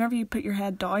forward, because whenever you put your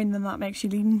head down, then that makes you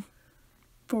lean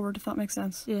forward, if that makes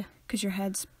sense. Yeah. Because your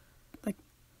head's like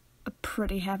a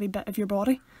pretty heavy bit of your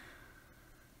body.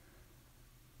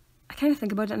 I kind of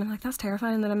think about it and I'm like, that's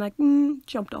terrifying. And then I'm like,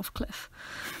 jumped off cliff.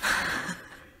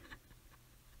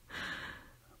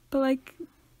 But like,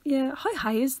 yeah, how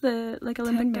high is the like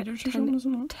Olympic 10 metres or something,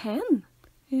 isn't it? 10?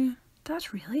 Yeah.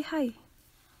 That's really high.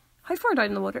 How far down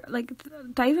in the water? Like,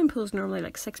 diving pools normally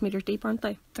like 6 metres deep, aren't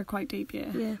they? They're quite deep,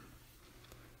 yeah. Yeah.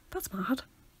 That's mad.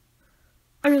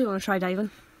 I really want to try diving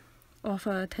off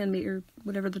a 10 metre,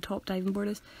 whatever the top diving board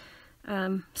is.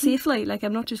 Safely. Like,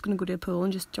 I'm not just going to go to a pool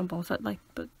and just jump off it, like,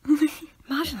 but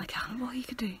imagine, like, what you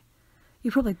could do.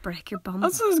 You'd probably break your bum.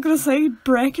 That's what I was going to say,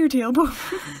 break your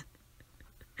tailbone.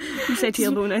 You say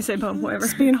tailbone, I say bum, whatever.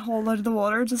 Just being hauled out of the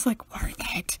water, just like, worth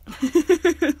it.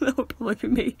 That would probably be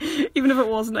me. Even if it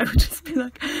wasn't, I would just be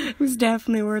like, it was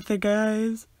definitely worth it,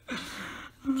 guys.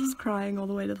 Just crying all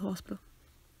the way to the hospital.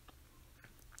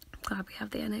 I'm glad we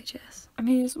have the NHS. I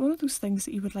mean, it's one of those things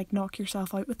that you would like knock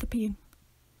yourself out with the pain.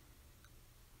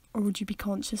 Or would you be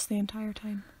conscious the entire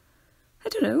time? I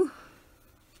don't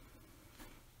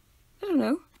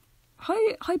know.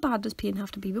 How bad does pain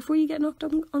have to be before you get knocked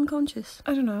unconscious?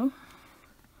 I don't know.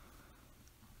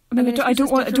 I mean, I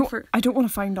don't want to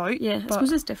find out. Yeah, I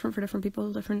suppose it's different for different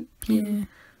people, different pain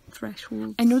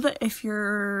thresholds. I know that if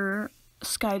you're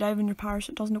skydiving your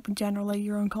parachute doesn't open generally,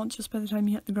 you're unconscious by the time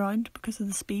you hit the ground because of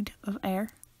the speed of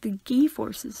air. The G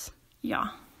forces. Yeah.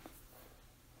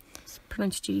 It's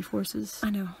pronounced G forces. I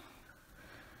know.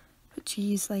 But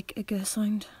G is like a G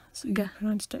sound, so you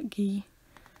pronounced it G.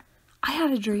 I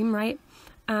had a dream, right?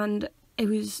 And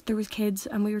there was kids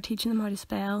and we were teaching them how to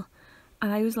spell.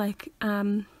 And I was like, how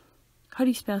do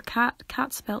you spell cat?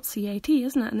 Cat spelled C-A-T,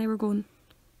 isn't it? And they were going,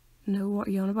 no, what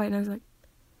are you on about? And I was like,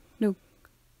 no,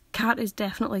 cat is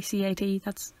definitely C-A-T.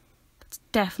 That's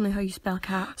definitely how you spell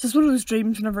cat. So it's one of those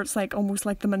dreams whenever it's like almost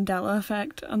like the Mandela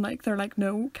effect, and like they're like,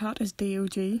 no, cat is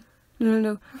D-O-G.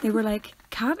 No. They were like,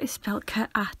 cat is spelled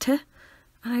K-A-T.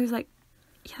 And I was like,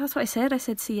 yeah, that's what I said. I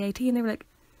said C-A-T. And they were like,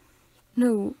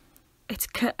 no, it's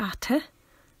K-A-T.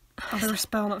 Oh, they were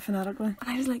spelling it phonetically. And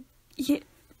I was like, yeah,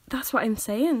 that's what I'm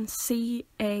saying,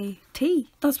 C-A-T.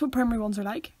 That's what primary ones are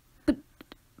like.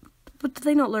 But did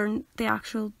they not learn the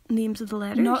actual names of the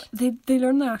letters? Not they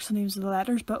learn the actual names of the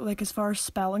letters, but like as far as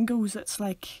spelling goes, it's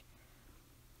like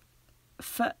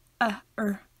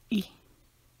F-A-R-E,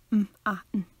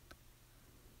 M-A-N,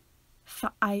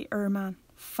 fireman,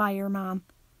 fireman,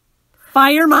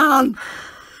 fireman.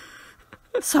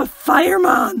 It's a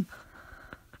fireman.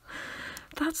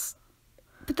 But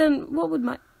then what would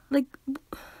my, like,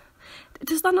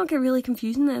 does that not get really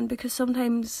confusing then? Because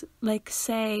sometimes, like,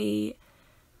 say,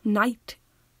 night,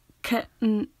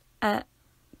 kitten,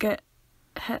 get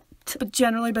hit. But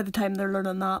generally, by the time they're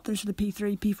learning that, there's the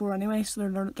P3, P4 anyway, so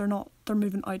they're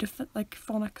moving out of it, like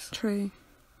phonics. True.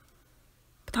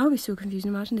 But that would be so confusing.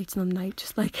 Imagine teaching them night,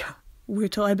 just like,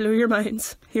 wait till I blow your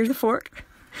minds. Here's a fork.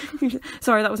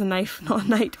 Sorry, that was a knife, not a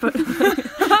night, but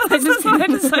that's just what I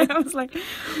had to say. I was like,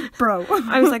 bro.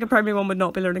 I was like, a primary one would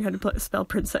not be learning how to spell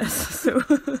princess, so.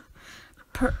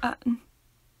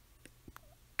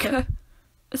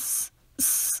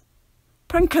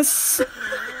 Prinkus.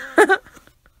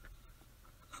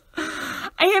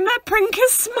 I am a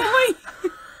Prinkus, mommy.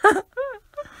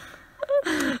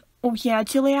 Oh yeah,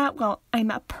 Julia. Well,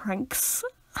 I'm a Prinks.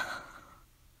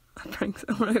 A Prinks.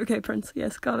 Oh, right, okay, Prince.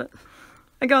 Yes, got it.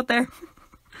 I got there.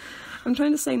 I'm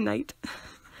trying to say night.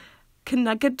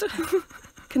 Connected.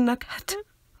 Connect.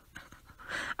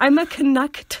 I'm a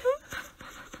connect.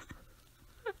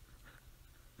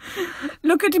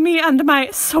 Look at me and my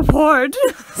sword.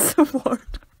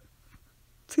 Sword.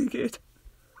 Too good.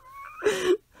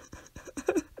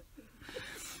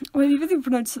 Wait, even if you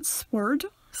pronounce it sword?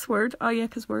 Sword? Oh yeah,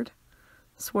 'cause word.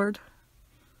 Sword.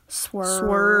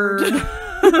 Sword.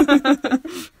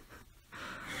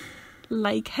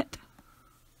 Like it.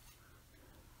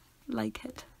 Like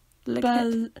it. Lick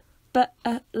it.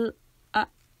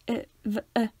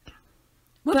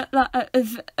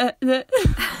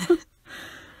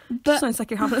 Sounds like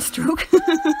you're having a stroke.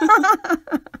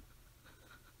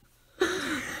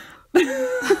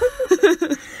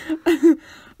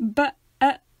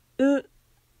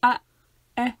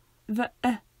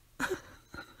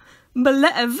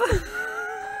 Believe.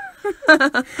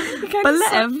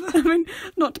 Believe. I mean,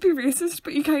 not to be racist,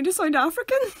 but you kind of sound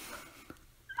African.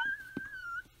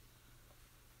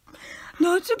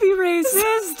 Not to be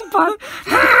racist, but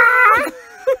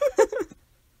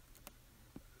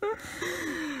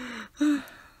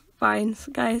Vines,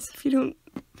 guys. If you don't,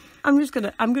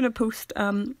 I'm gonna post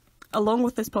along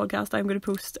with this podcast. I'm gonna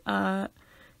post a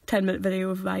 10-minute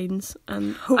video of Vines,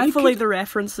 and hopefully the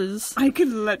references. I could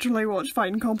literally watch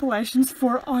Vine compilations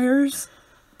for hours.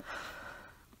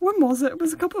 When was it? It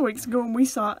was a couple of weeks ago, and we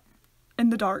sat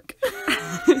in the dark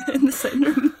in the sitting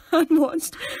room and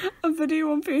watched a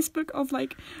video on Facebook of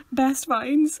like best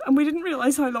Vines, and we didn't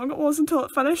realise how long it was until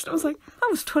it finished. I was like, that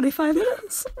was 25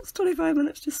 minutes. That was 25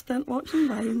 minutes just spent watching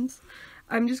Vines.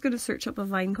 I'm just going to search up a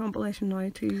Vine compilation now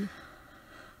too.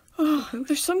 Oh,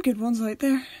 there's some good ones out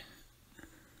there.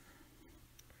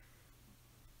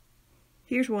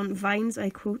 Here's one. Vines I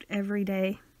quote every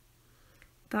day.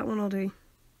 That one I'll do.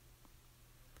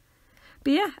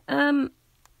 But yeah,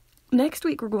 next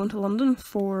week we're going to London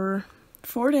for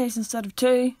 4 days instead of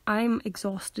 2. I'm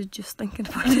exhausted just thinking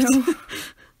about it.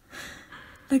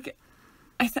 Like,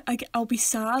 I'll be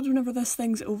sad whenever this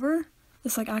thing's over,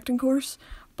 this like acting course,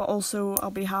 but also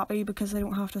I'll be happy because I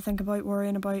don't have to think about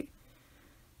worrying about,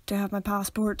 do I have my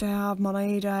passport, do I have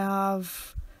money, do I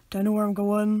know where I'm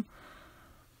going,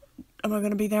 am I going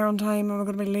to be there on time, am I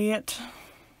going to be late?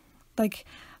 Like,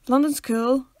 London's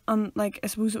cool, and like I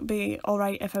suppose it would be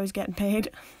alright if I was getting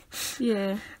paid.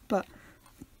 Yeah. But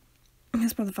I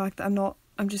guess by the fact that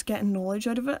I'm just getting knowledge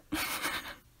out of it.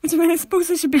 Which I mean, I suppose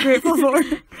I should be grateful for.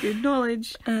 Good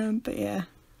knowledge. But yeah,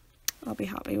 I'll be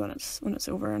happy when it's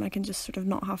over and I can just sort of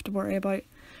not have to worry about,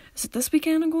 is it this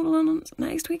weekend I'm going to London? Is it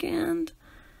next weekend?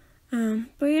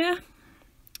 But yeah,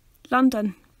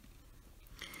 London.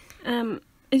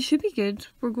 It should be good.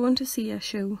 We're going to see a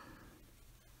show.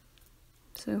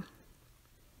 So,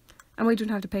 and we don't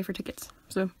have to pay for tickets.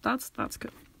 So that's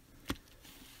good.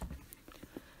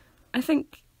 I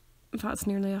think that's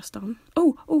nearly us done.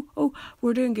 Oh,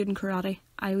 we're doing good in karate.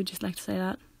 I would just like to say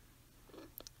that.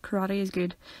 Karate is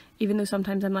good. Even though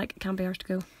sometimes I'm like, can't be arsed to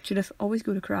go. Judith, always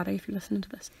go to karate if you're listening to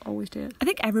this. Always do it. I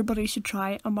think everybody should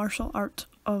try a martial art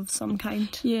of some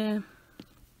kind. Yeah.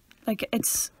 Like,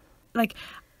 it's, like,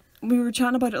 we were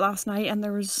chatting about it last night and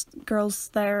there was girls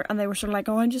there and they were sort of like,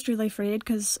 oh, I'm just really afraid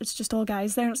because it's just all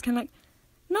guys there. And it's kind of like,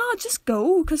 no, just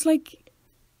go. Because, like,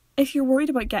 if you're worried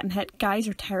about getting hit, guys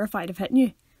are terrified of hitting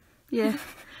you. Yeah.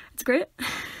 It's great.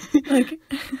 Like,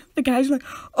 the guys are like,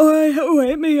 oh, hit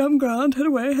away at me, I'm grand, hit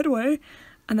away.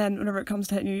 And then whenever it comes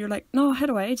to hitting you, you're like, no, hit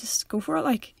away, just go for it,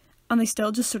 like. And they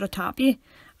still just sort of tap you.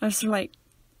 And it's sort of like,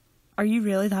 are you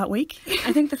really that weak?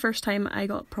 I think the first time I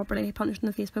got properly punched in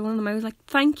the face by one of them, I was like,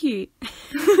 thank you.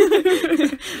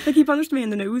 Like, he punched me in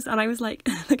the nose, and I was like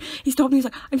he stopped me, he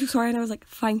was like, I'm so sorry, and I was like,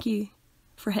 thank you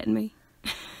for hitting me.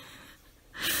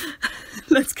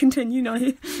 Let's continue now.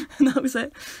 And that was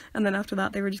it. And then after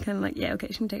that, they were just kind of like, yeah, okay,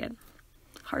 she can take it.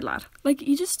 Hard lad. Like,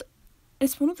 you just,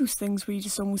 it's one of those things where you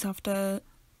just almost have to,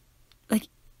 like,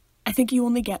 I think you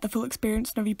only get the full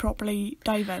experience whenever you properly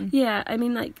dive in. Yeah, I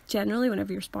mean, like, generally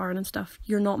whenever you're sparring and stuff,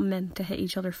 you're not meant to hit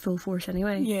each other full force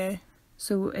anyway. Yeah.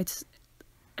 So it's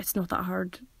not that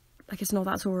hard. Like, it's not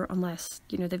that sore unless,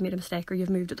 you know, they've made a mistake or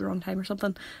you've moved at the wrong time or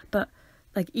something. But,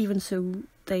 like, even so,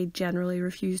 they generally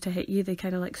refuse to hit you. They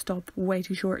kind of, like, stop way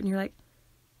too short and you're like,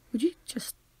 would you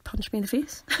just punch me in the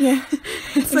face? Yeah.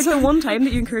 It's like the one time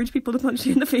that you encourage people to punch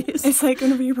you in the face. It's like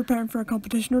whenever you're preparing for a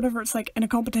competition or whatever, it's like in a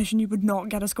competition you would not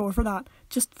get a score for that.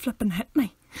 Just flip and hit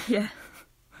me. Yeah.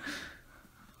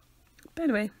 By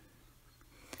the way,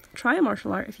 try a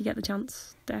martial art if you get the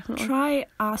chance. Definitely. Try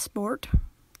a sport.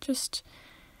 Just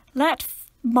let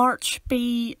March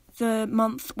be the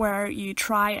month where you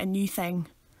try a new thing.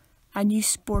 A new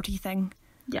sporty thing.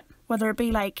 Yeah. Whether it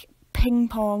be like ping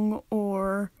pong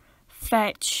or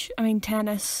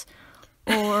tennis,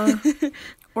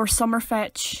 or summer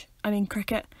fetch,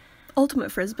 cricket.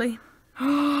 Ultimate frisbee.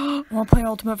 I want to play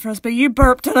ultimate frisbee. You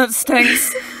burped and it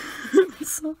stinks.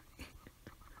 Sorry.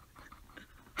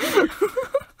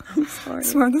 I'm sorry. I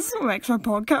swear this is what makes our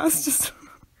podcast. Just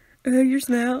your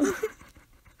smell.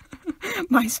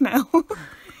 My smell.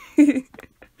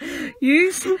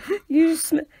 You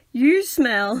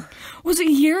smell. Was it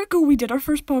a year ago we did our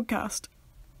first podcast?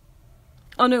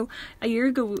 Oh no, a year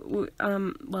ago,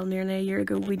 nearly a year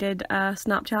ago, we did a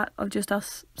Snapchat of just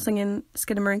us singing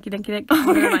Skinamarinky Dinky Dink. We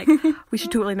were like, we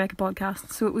should totally make a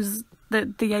podcast. So it was,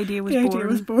 the idea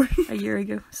was born a year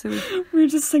ago. So we were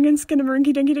just singing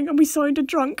Skinamarinky Dinky Dink and we sounded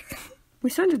drunk.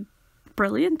 We sounded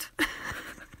brilliant.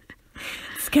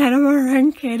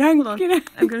 Skinamarinky Dink.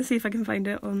 I'm going to see if I can find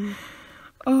it on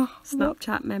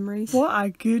Snapchat memories. What a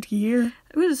good year.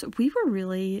 We were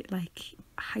really, like,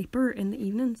 hyper in the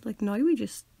evenings. Like, now we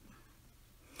just...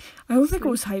 I don't think it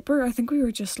was hyper. I think we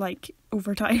were just, like,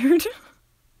 overtired.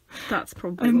 That's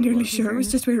probably I'm nearly sure it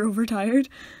was just we were overtired.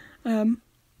 You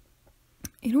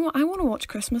know what? I want to watch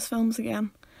Christmas films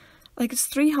again. Like, it's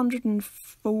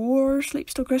 304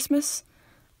 Sleeps Till Christmas.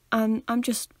 And I'm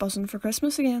just buzzing for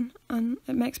Christmas again. And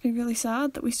it makes me really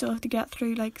sad that we still have to get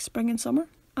through, like, spring and summer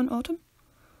and autumn.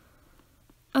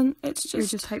 And it's just... You're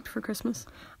just hyped for Christmas.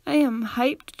 I am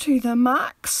hyped to the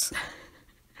max.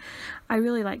 I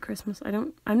really like Christmas.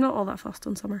 I'm not all that fussed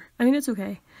on summer. I mean, it's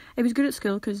okay. It was good at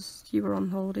school because you were on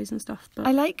holidays and stuff. But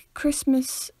I like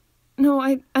Christmas. No,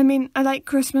 I like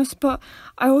Christmas, but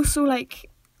I also like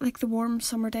the warm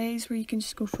summer days where you can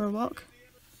just go for a walk.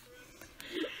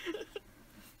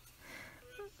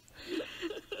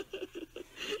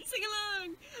 Sing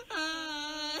along.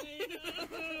 I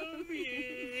love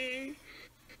you.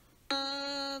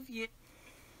 Love you.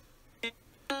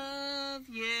 Love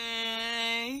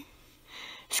you.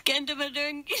 Skin to my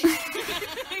drink.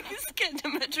 Skin to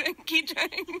my drinky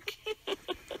drink.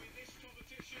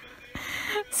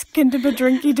 Skin to my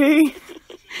drinky do.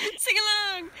 Sing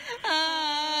along.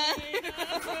 I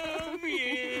love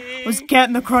you. Was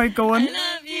getting the crowd going. I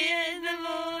love you in the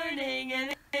morning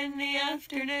and in the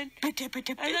afternoon. I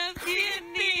love you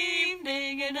in the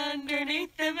evening and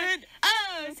underneath the moon.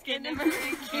 Oh,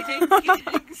 Skinamarinky dinky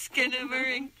dink,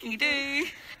 Skinamarinky doo.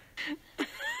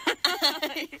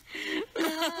 I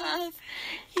love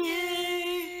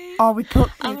you. Oh, we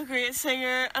put. I'm a great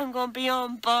singer. I'm gonna be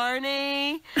on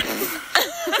Barney.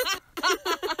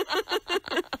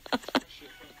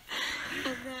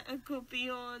 And then I'm gonna be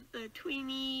on the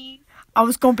Tweenie. I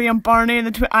was gonna be on Barney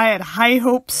and I had high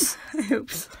hopes.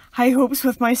 High hopes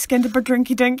with my skin to my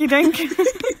drinky dinky dink.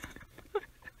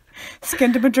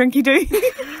 Skin to my drinky do.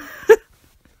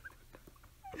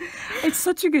 It's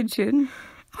such a good tune.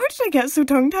 How did I get so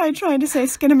tongue tied trying to say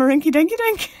Skinamarinky dinky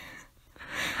dink?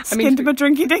 Skin to my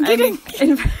drinky dinky dink.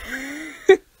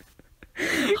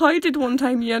 How did one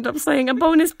time you end up saying a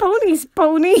bonus ponies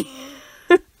pony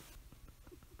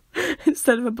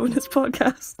instead of a bonus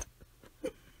podcast?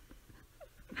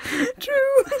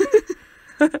 True.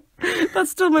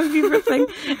 That's still my favourite thing.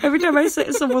 Every time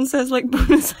someone says like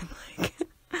bonus, I'm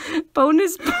like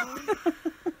bonus.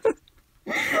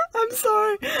 I'm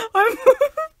sorry.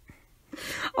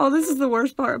 Oh, this is the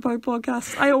worst part about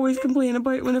podcasts. I always complain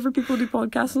about whenever people do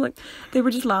podcasts and like they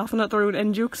were just laughing at their own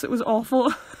in jokes. It was awful.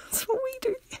 That's what we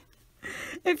do.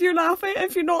 If you're laughing,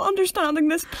 if you're not understanding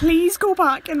this, please go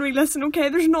back and re-listen, okay?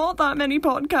 There's not that many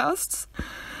podcasts.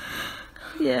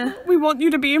 Yeah. We want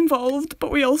you to be involved, but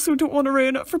we also don't want to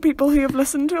ruin it for people who have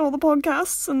listened to all the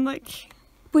podcasts and like...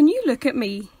 When you look at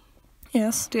me...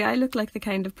 Yes. Do I look like the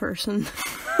kind of person...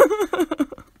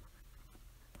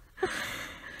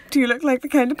 Do you look like the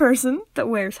kind of person that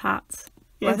wears hats?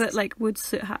 Yes. Or that like would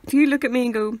suit hats? Do you look at me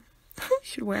and go, You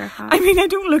should wear a hat. I mean, I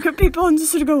don't look at people and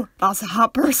just sort of go, that's a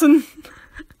hat person.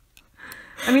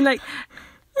 I mean, like,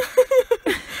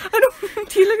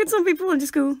 do you look at some people and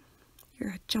just go, you're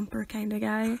a jumper kind of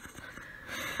guy?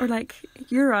 Or like,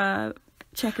 you're a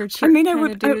checkered shirt kind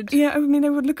of dude. I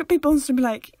would look at people and just be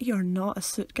like, you're not a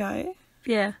suit guy.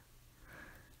 Yeah.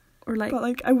 Or like, but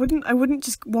like, I wouldn't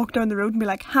just walk down the road and be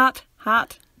like, hat,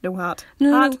 no hat,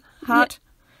 no, hat,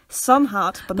 sun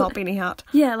hat, but not beanie hat.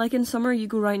 Yeah, like in summer you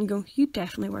go around and you go, you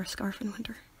definitely wear a scarf in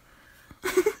winter.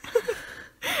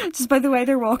 Just by the way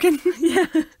they're walking. Yeah.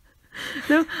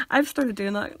 No, I've started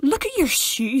doing that. Look at your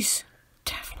shoes.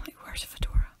 Definitely wears a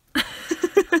fedora.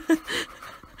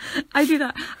 I do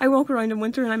that. I walk around in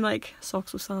winter and I'm like,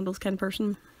 socks with sandals kind of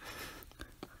person.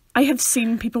 I have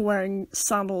seen people wearing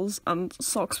sandals and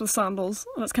socks with sandals,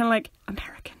 and it's kind of like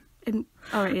American.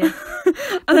 Alright, yeah.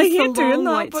 And I hate doing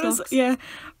that, white but socks. it's, yeah.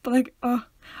 But like,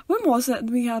 when was it?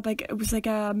 We had like, it was like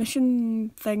a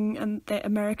mission thing, and the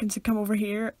Americans had come over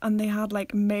here, and they had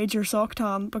like major sock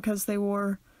tan because they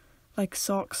wore like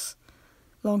socks,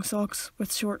 long socks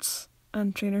with shorts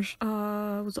and trainers.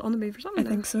 Was it on the move or something? I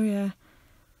think so, yeah.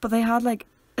 But they had like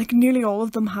nearly all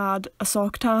of them had a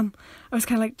sock tan. I was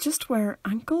kind of like, just wear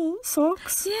ankle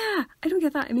socks. Yeah, I don't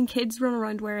get that. I mean, kids run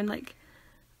around wearing like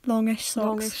longish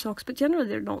socks, but generally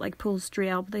they're not like pulled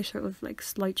straight up. They sort of like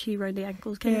slouchy around the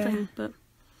ankles kind of thing. But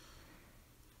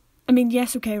I mean,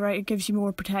 yes, okay, right, it gives you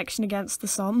more protection against the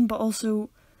sun, but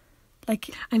also like,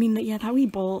 I mean, yeah, that wee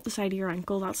ball at the side of your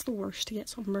ankle, that's the worst to get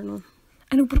sunburn on.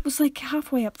 I know, but it was like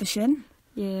halfway up the shin.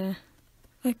 Yeah.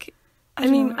 Like, I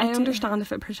mean, I understand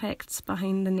if it protects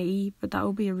behind the knee, but that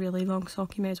would be a really long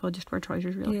sock. You may as well just wear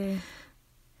trousers, really. Yeah.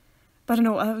 But I don't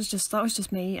know, that was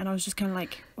just me, and I was just kind of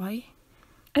like, why?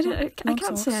 I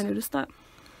can't say I noticed that.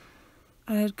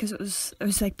 Because it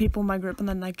was like people in my group, and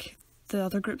then like the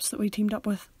other groups that we teamed up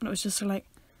with, and it was just sort of like,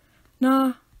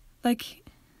 nah, like,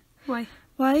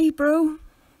 why, bro?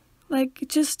 Like,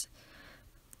 just,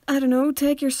 I don't know,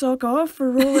 take your sock off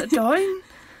or roll it down.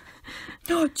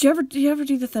 No, do you ever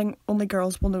do the thing? Only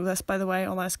girls will know this, by the way,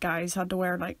 unless guys had to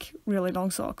wear like really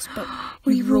long socks. But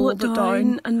where you roll it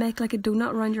down and make like a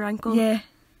donut around your ankle. Yeah.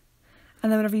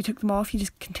 And then whenever you took them off, you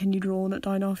just continued rolling it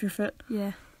down off your foot.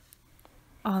 Yeah.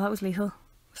 Oh, that was lethal.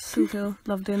 So cool.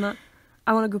 Love doing that.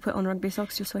 I want to go put on rugby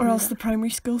socks just so I Or can else the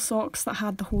primary school socks that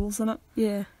had the holes in it.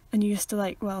 Yeah. And you used to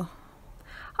like, well,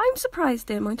 I'm surprised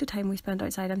the amount of time we spent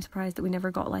outside. I'm surprised that we never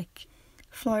got like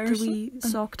flowers. The wee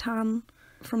sock tan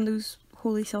from those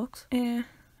holy socks. Yeah.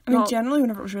 I mean, generally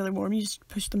whenever it was really warm, you just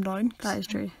pushed them down. That is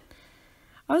true.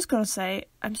 I was going to say,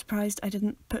 I'm surprised I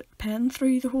didn't put pen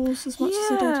through the holes as much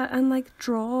as I did. Yeah, and like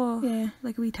draw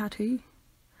like a wee tattoo.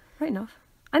 Right enough.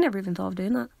 I never even thought of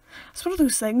doing that. It's one of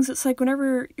those things, it's like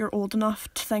whenever you're old enough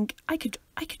to think, I could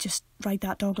just ride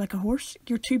that dog like a horse.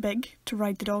 You're too big to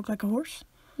ride the dog like a horse.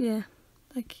 Yeah.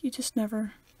 Like, you just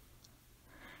never...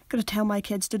 Gotta tell my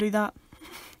kids to do that.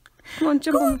 Come on,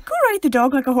 jump on. Go ride the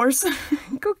dog like a horse.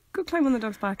 go climb on the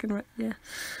dog's back and yeah.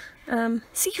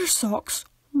 See your socks?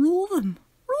 Roll them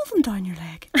down your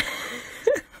leg.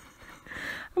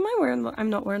 I'm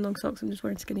not wearing long socks, I'm just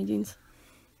wearing skinny jeans.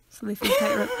 So they feel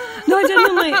tighter. No, I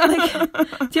genuinely,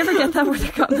 like, do you ever get that where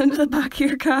they're cutting into the back of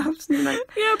your calves? And you're like,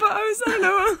 yeah, but I don't know,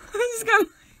 I was just kind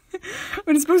of,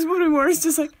 when it's supposed to be more, it's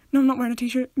just like, no, I'm not wearing a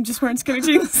t-shirt, I'm just wearing skinny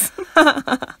jeans.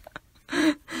 I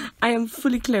am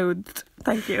fully clothed,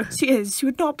 thank you. She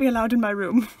would not be allowed in my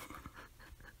room.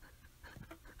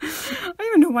 I don't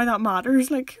even know why that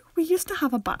matters, like, we used to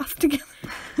have a bath together.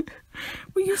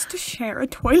 We used to share a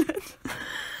toilet.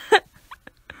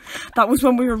 That was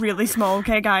when we were really small,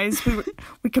 okay, guys?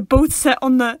 We could both sit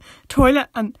on the toilet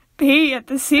and pee at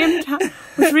the same time. It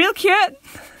was real cute.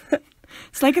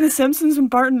 It's like in The Simpsons when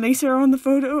Bart and Lisa are on the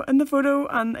photo,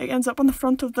 and it ends up on the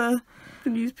front of the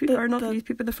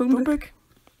newspaper, the phone book.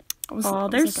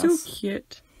 They're so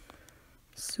cute.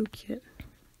 So cute.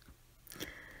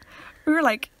 We were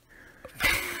like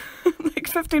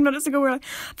 15 minutes ago, we were like,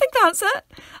 I think that's it.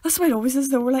 That's the way it always is,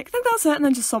 though. We're like, I think that's it, and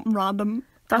then just something random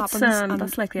happens.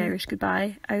 That's like the Irish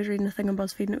goodbye. I was reading a thing on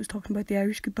BuzzFeed and it was talking about the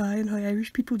Irish goodbye and how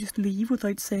Irish people just leave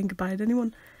without saying goodbye to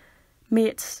anyone.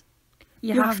 Mates,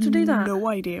 you have to do that. No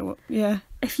idea what. Yeah.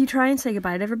 If you try and say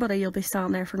goodbye to everybody, you'll be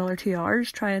standing there for another 2 hours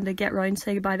trying to get round,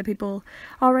 say goodbye to people.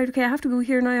 All right, okay, I have to go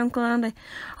here now, Uncle Andy.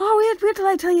 Oh, wait till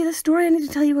I tell you this story. I need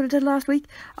to tell you what I did last week.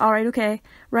 All right, okay.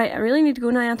 Right, I really need to go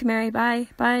now, Auntie Mary. Bye,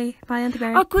 Auntie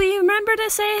Mary. Oh, will you remember to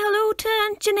say hello to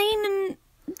Aunt Janine and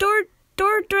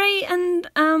Dordre and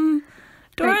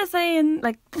Dorothy and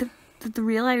like the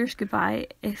real Irish goodbye,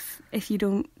 if you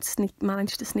don't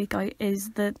manage to sneak out,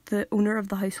 is that the owner of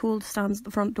the household stands at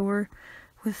the front door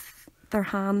with their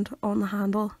hand on the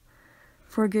handle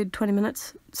for a good 20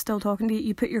 minutes, still talking to you.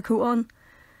 You put your coat on,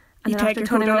 and You then take after your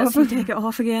 20 coat minutes, off. you take it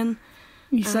off again.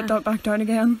 You sit back down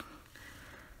again.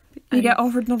 You get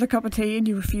offered another cup of tea and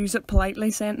you refuse it politely,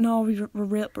 saying, no,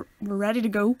 we're ready to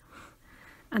go.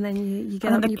 And then you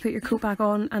get up and you put your coat back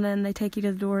on, and then they take you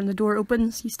to the door, and the door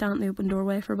opens. You stand in the open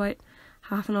doorway for about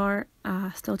half an hour,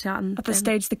 still chatting. At this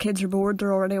stage, the kids are bored.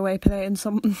 They're already away playing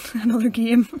another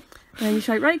game. And then you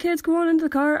shout, right kids, go on into the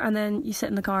car, and then you sit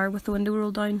in the car with the window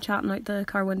rolled down, chatting out the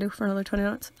car window for another 20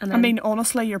 minutes. And then, I mean,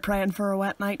 honestly, you're praying for a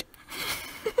wet night.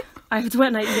 if it's a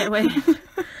wet night, you get away.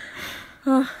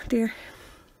 Oh dear.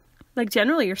 Like,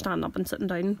 generally you're standing up and sitting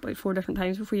down about 4 different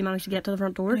times before you manage to get to the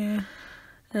front door. Yeah.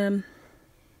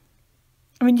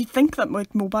 I mean, you'd think that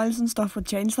with mobiles and stuff would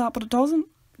change that, but it doesn't.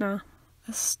 No.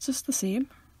 It's just the same.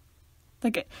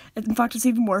 Like, in fact, it's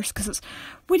even worse because it's,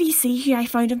 what do you see who I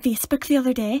found on Facebook the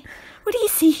other day? What do you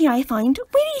see who I found?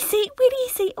 Where do you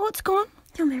see? Oh, it's gone.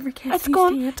 You'll never get It's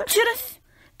gone.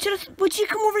 Judith, would you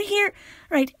come over here?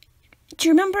 Right. Do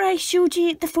you remember I showed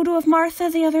you the photo of Martha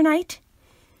the other night?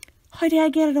 How do I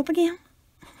get it up again?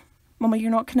 Mama,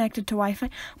 you're not connected to Wi-Fi.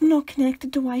 I'm not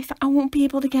connected to Wi-Fi. I won't be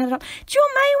able to get it up. Do you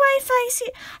want my Wi-Fi? See,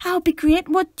 that'll be great.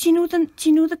 What do you know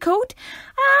the code?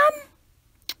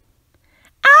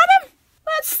 Adam,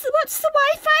 what's the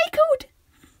Wi-Fi code?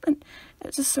 And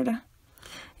it's just sort of,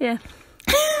 Yeah.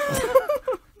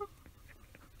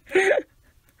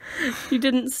 You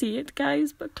didn't see it,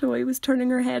 guys, but Chloe was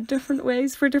turning her head different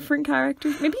ways for different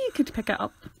characters. Maybe you could pick it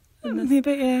up.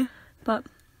 maybe, yeah. But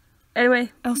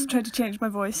anyway, I also tried to change my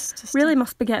voice. Just really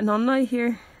must be getting on now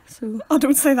here. So Oh,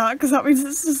 don't say that, because that means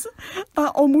it's just,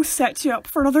 that almost sets you up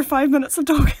for another 5 minutes of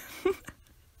talking.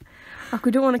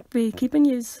 we don't want to be keeping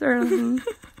yous or anything.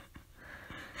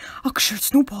 Oh, sure,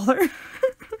 it's no bother.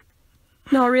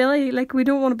 No, really, like, we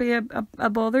don't want to be a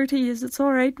bother to yous. It's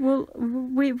all right. Well,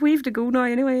 we've to go now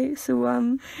anyway.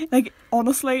 So Like,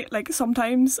 honestly, like,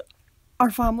 sometimes our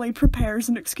family prepares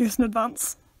an excuse in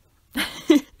advance.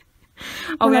 we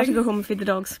have to go home and feed the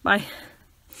dogs. Bye.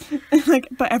 Like,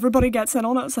 but everybody gets in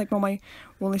on it. It's like, Mummy,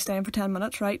 we're only staying for 10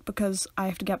 minutes, right? Because I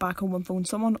have to get back home and phone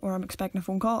someone, or I'm expecting a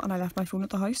phone call and I left my phone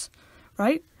at the house,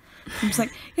 right? I'm just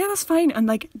like, yeah, that's fine. And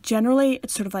like, generally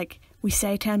it's sort of like, we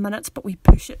say 10 minutes but we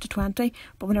push it to 20,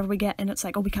 but whenever we get in, it's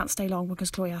like, oh, we can't stay long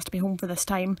because Chloe has to be home for this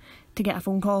time to get a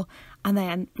phone call. And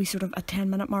then we sort of, at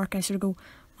 10-minute mark, I sort of go,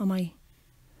 Mummy,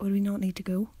 would we not need to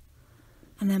go?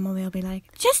 And then Mummy will be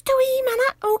like, just a wee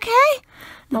minute, okay?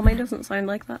 Mummy doesn't sound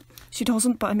like that. She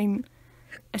doesn't, but I mean,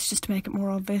 it's just to make it more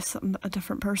obvious that I'm a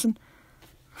different person.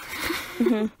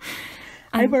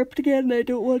 I burped again and I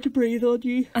don't want to breathe on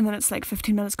you. And then it's like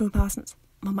 15 minutes go past and it's,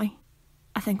 Mummy,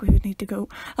 I think we would need to go.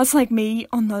 That's like me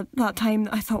on that time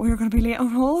that I thought we were going to be late on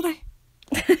holiday.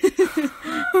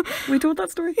 We told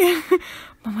that story? Yeah.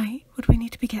 Mummy, would we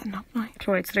need to be getting up now?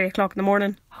 Chloe, it's 3 o'clock in the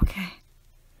morning. Okay.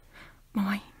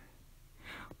 Mummy,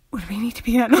 would we need to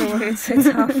be getting up? Chloe, it's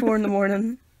 4:30 in the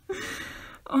morning.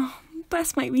 Oh,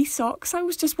 bless my wee socks. I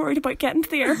was just worried about getting to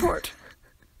the airport.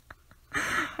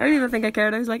 I don't even think I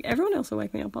cared. I was like, everyone else will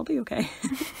wake me up. I'll be okay.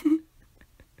 I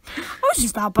was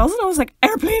just that buzzing. I was like,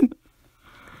 airplane.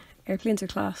 Airplanes are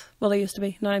class. Well, they used to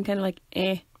be. Now I'm kind of like,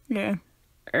 Yeah.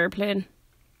 airplane.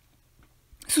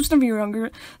 So whenever you were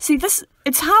younger, see this,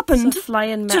 it's happened. It's a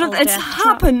flying metal It's death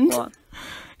happened. trap. What?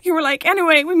 You were like,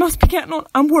 anyway, we must be getting on,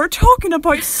 and we're talking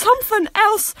about something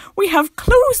else. We have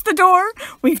closed the door,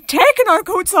 we've taken our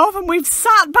coats off, and we've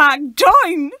sat back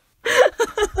down.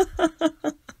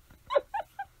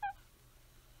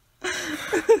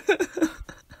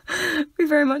 We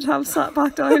very much have sat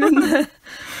back down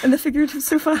in the figurative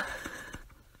sofa.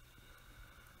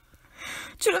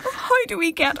 Do you know, how do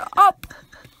we get up?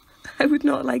 I would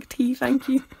not like tea, thank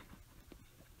you.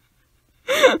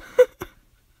 Do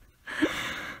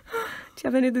you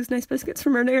have any of those nice biscuits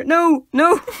from earlier? No,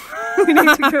 we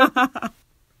need to go. I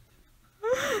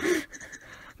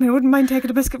mean, I wouldn't mind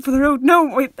taking a biscuit for the road.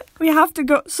 No, we have to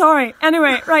go. Sorry.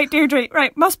 Anyway, right, Deirdre,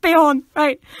 right, must be on,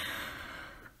 right.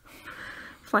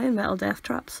 Flying metal death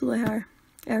traps, so they are.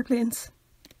 Airplanes.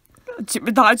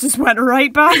 That just went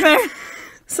right back there.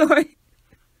 Sorry.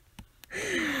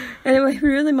 Anyway, we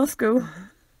really must go.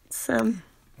 It's,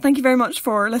 Thank you very much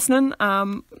for listening.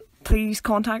 Please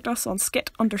contact us on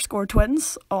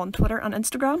skit_twins on Twitter and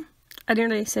Instagram. I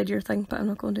nearly said your thing, but I'm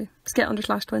not going to.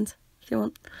 Skit_twins, if you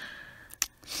want.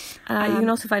 You can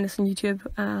also find us on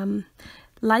YouTube.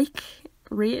 Like,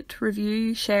 rate,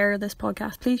 review, share this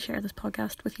podcast. Please share this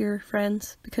podcast with your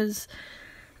friends, because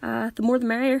the more the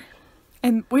merrier.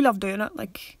 And we love doing it.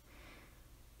 Like,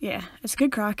 yeah, it's a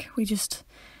good crack. We just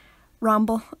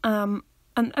ramble. And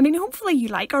I mean, hopefully you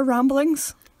like our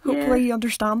ramblings. Hopefully you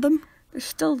understand them. There's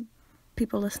still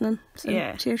people listening. So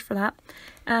Yeah. cheers for that.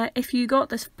 If you got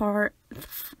this far in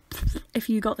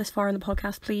the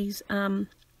podcast, please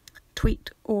tweet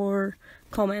or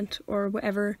comment or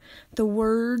whatever the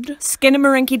word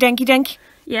Skinamarinky dinky dink.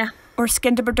 Yeah. Or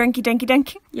skindaberdrinky dinky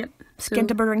dink. Yep.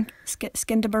 Skindabarink.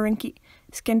 Skindabarinky.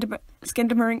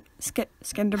 Skindamarinky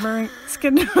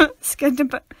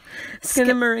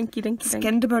Skinamarinky dinky dink.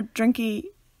 Skindaberdrinky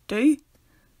do.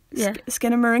 Yeah.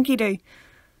 Skinamarinky do.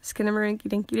 Skinamarinky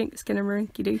dinky dink.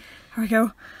 Skinamarinky do. Here we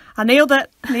go. I nailed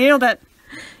it.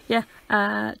 Yeah.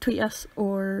 Tweet us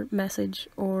or message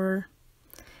or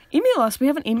Email us. We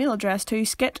have an email address too,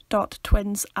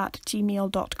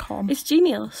 skit.twins@gmail.com. it's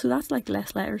Gmail, so that's like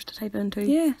less letters to type in too.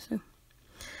 Yeah. So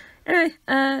anyway,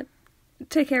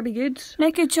 take care, be good.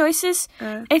 Make good choices.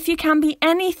 If you can be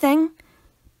anything,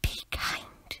 be kind.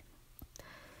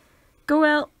 Go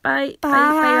well. Bye. Bye. Bye.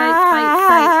 Bye. Bye. Bye.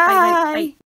 Bye. Bye.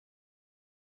 Bye.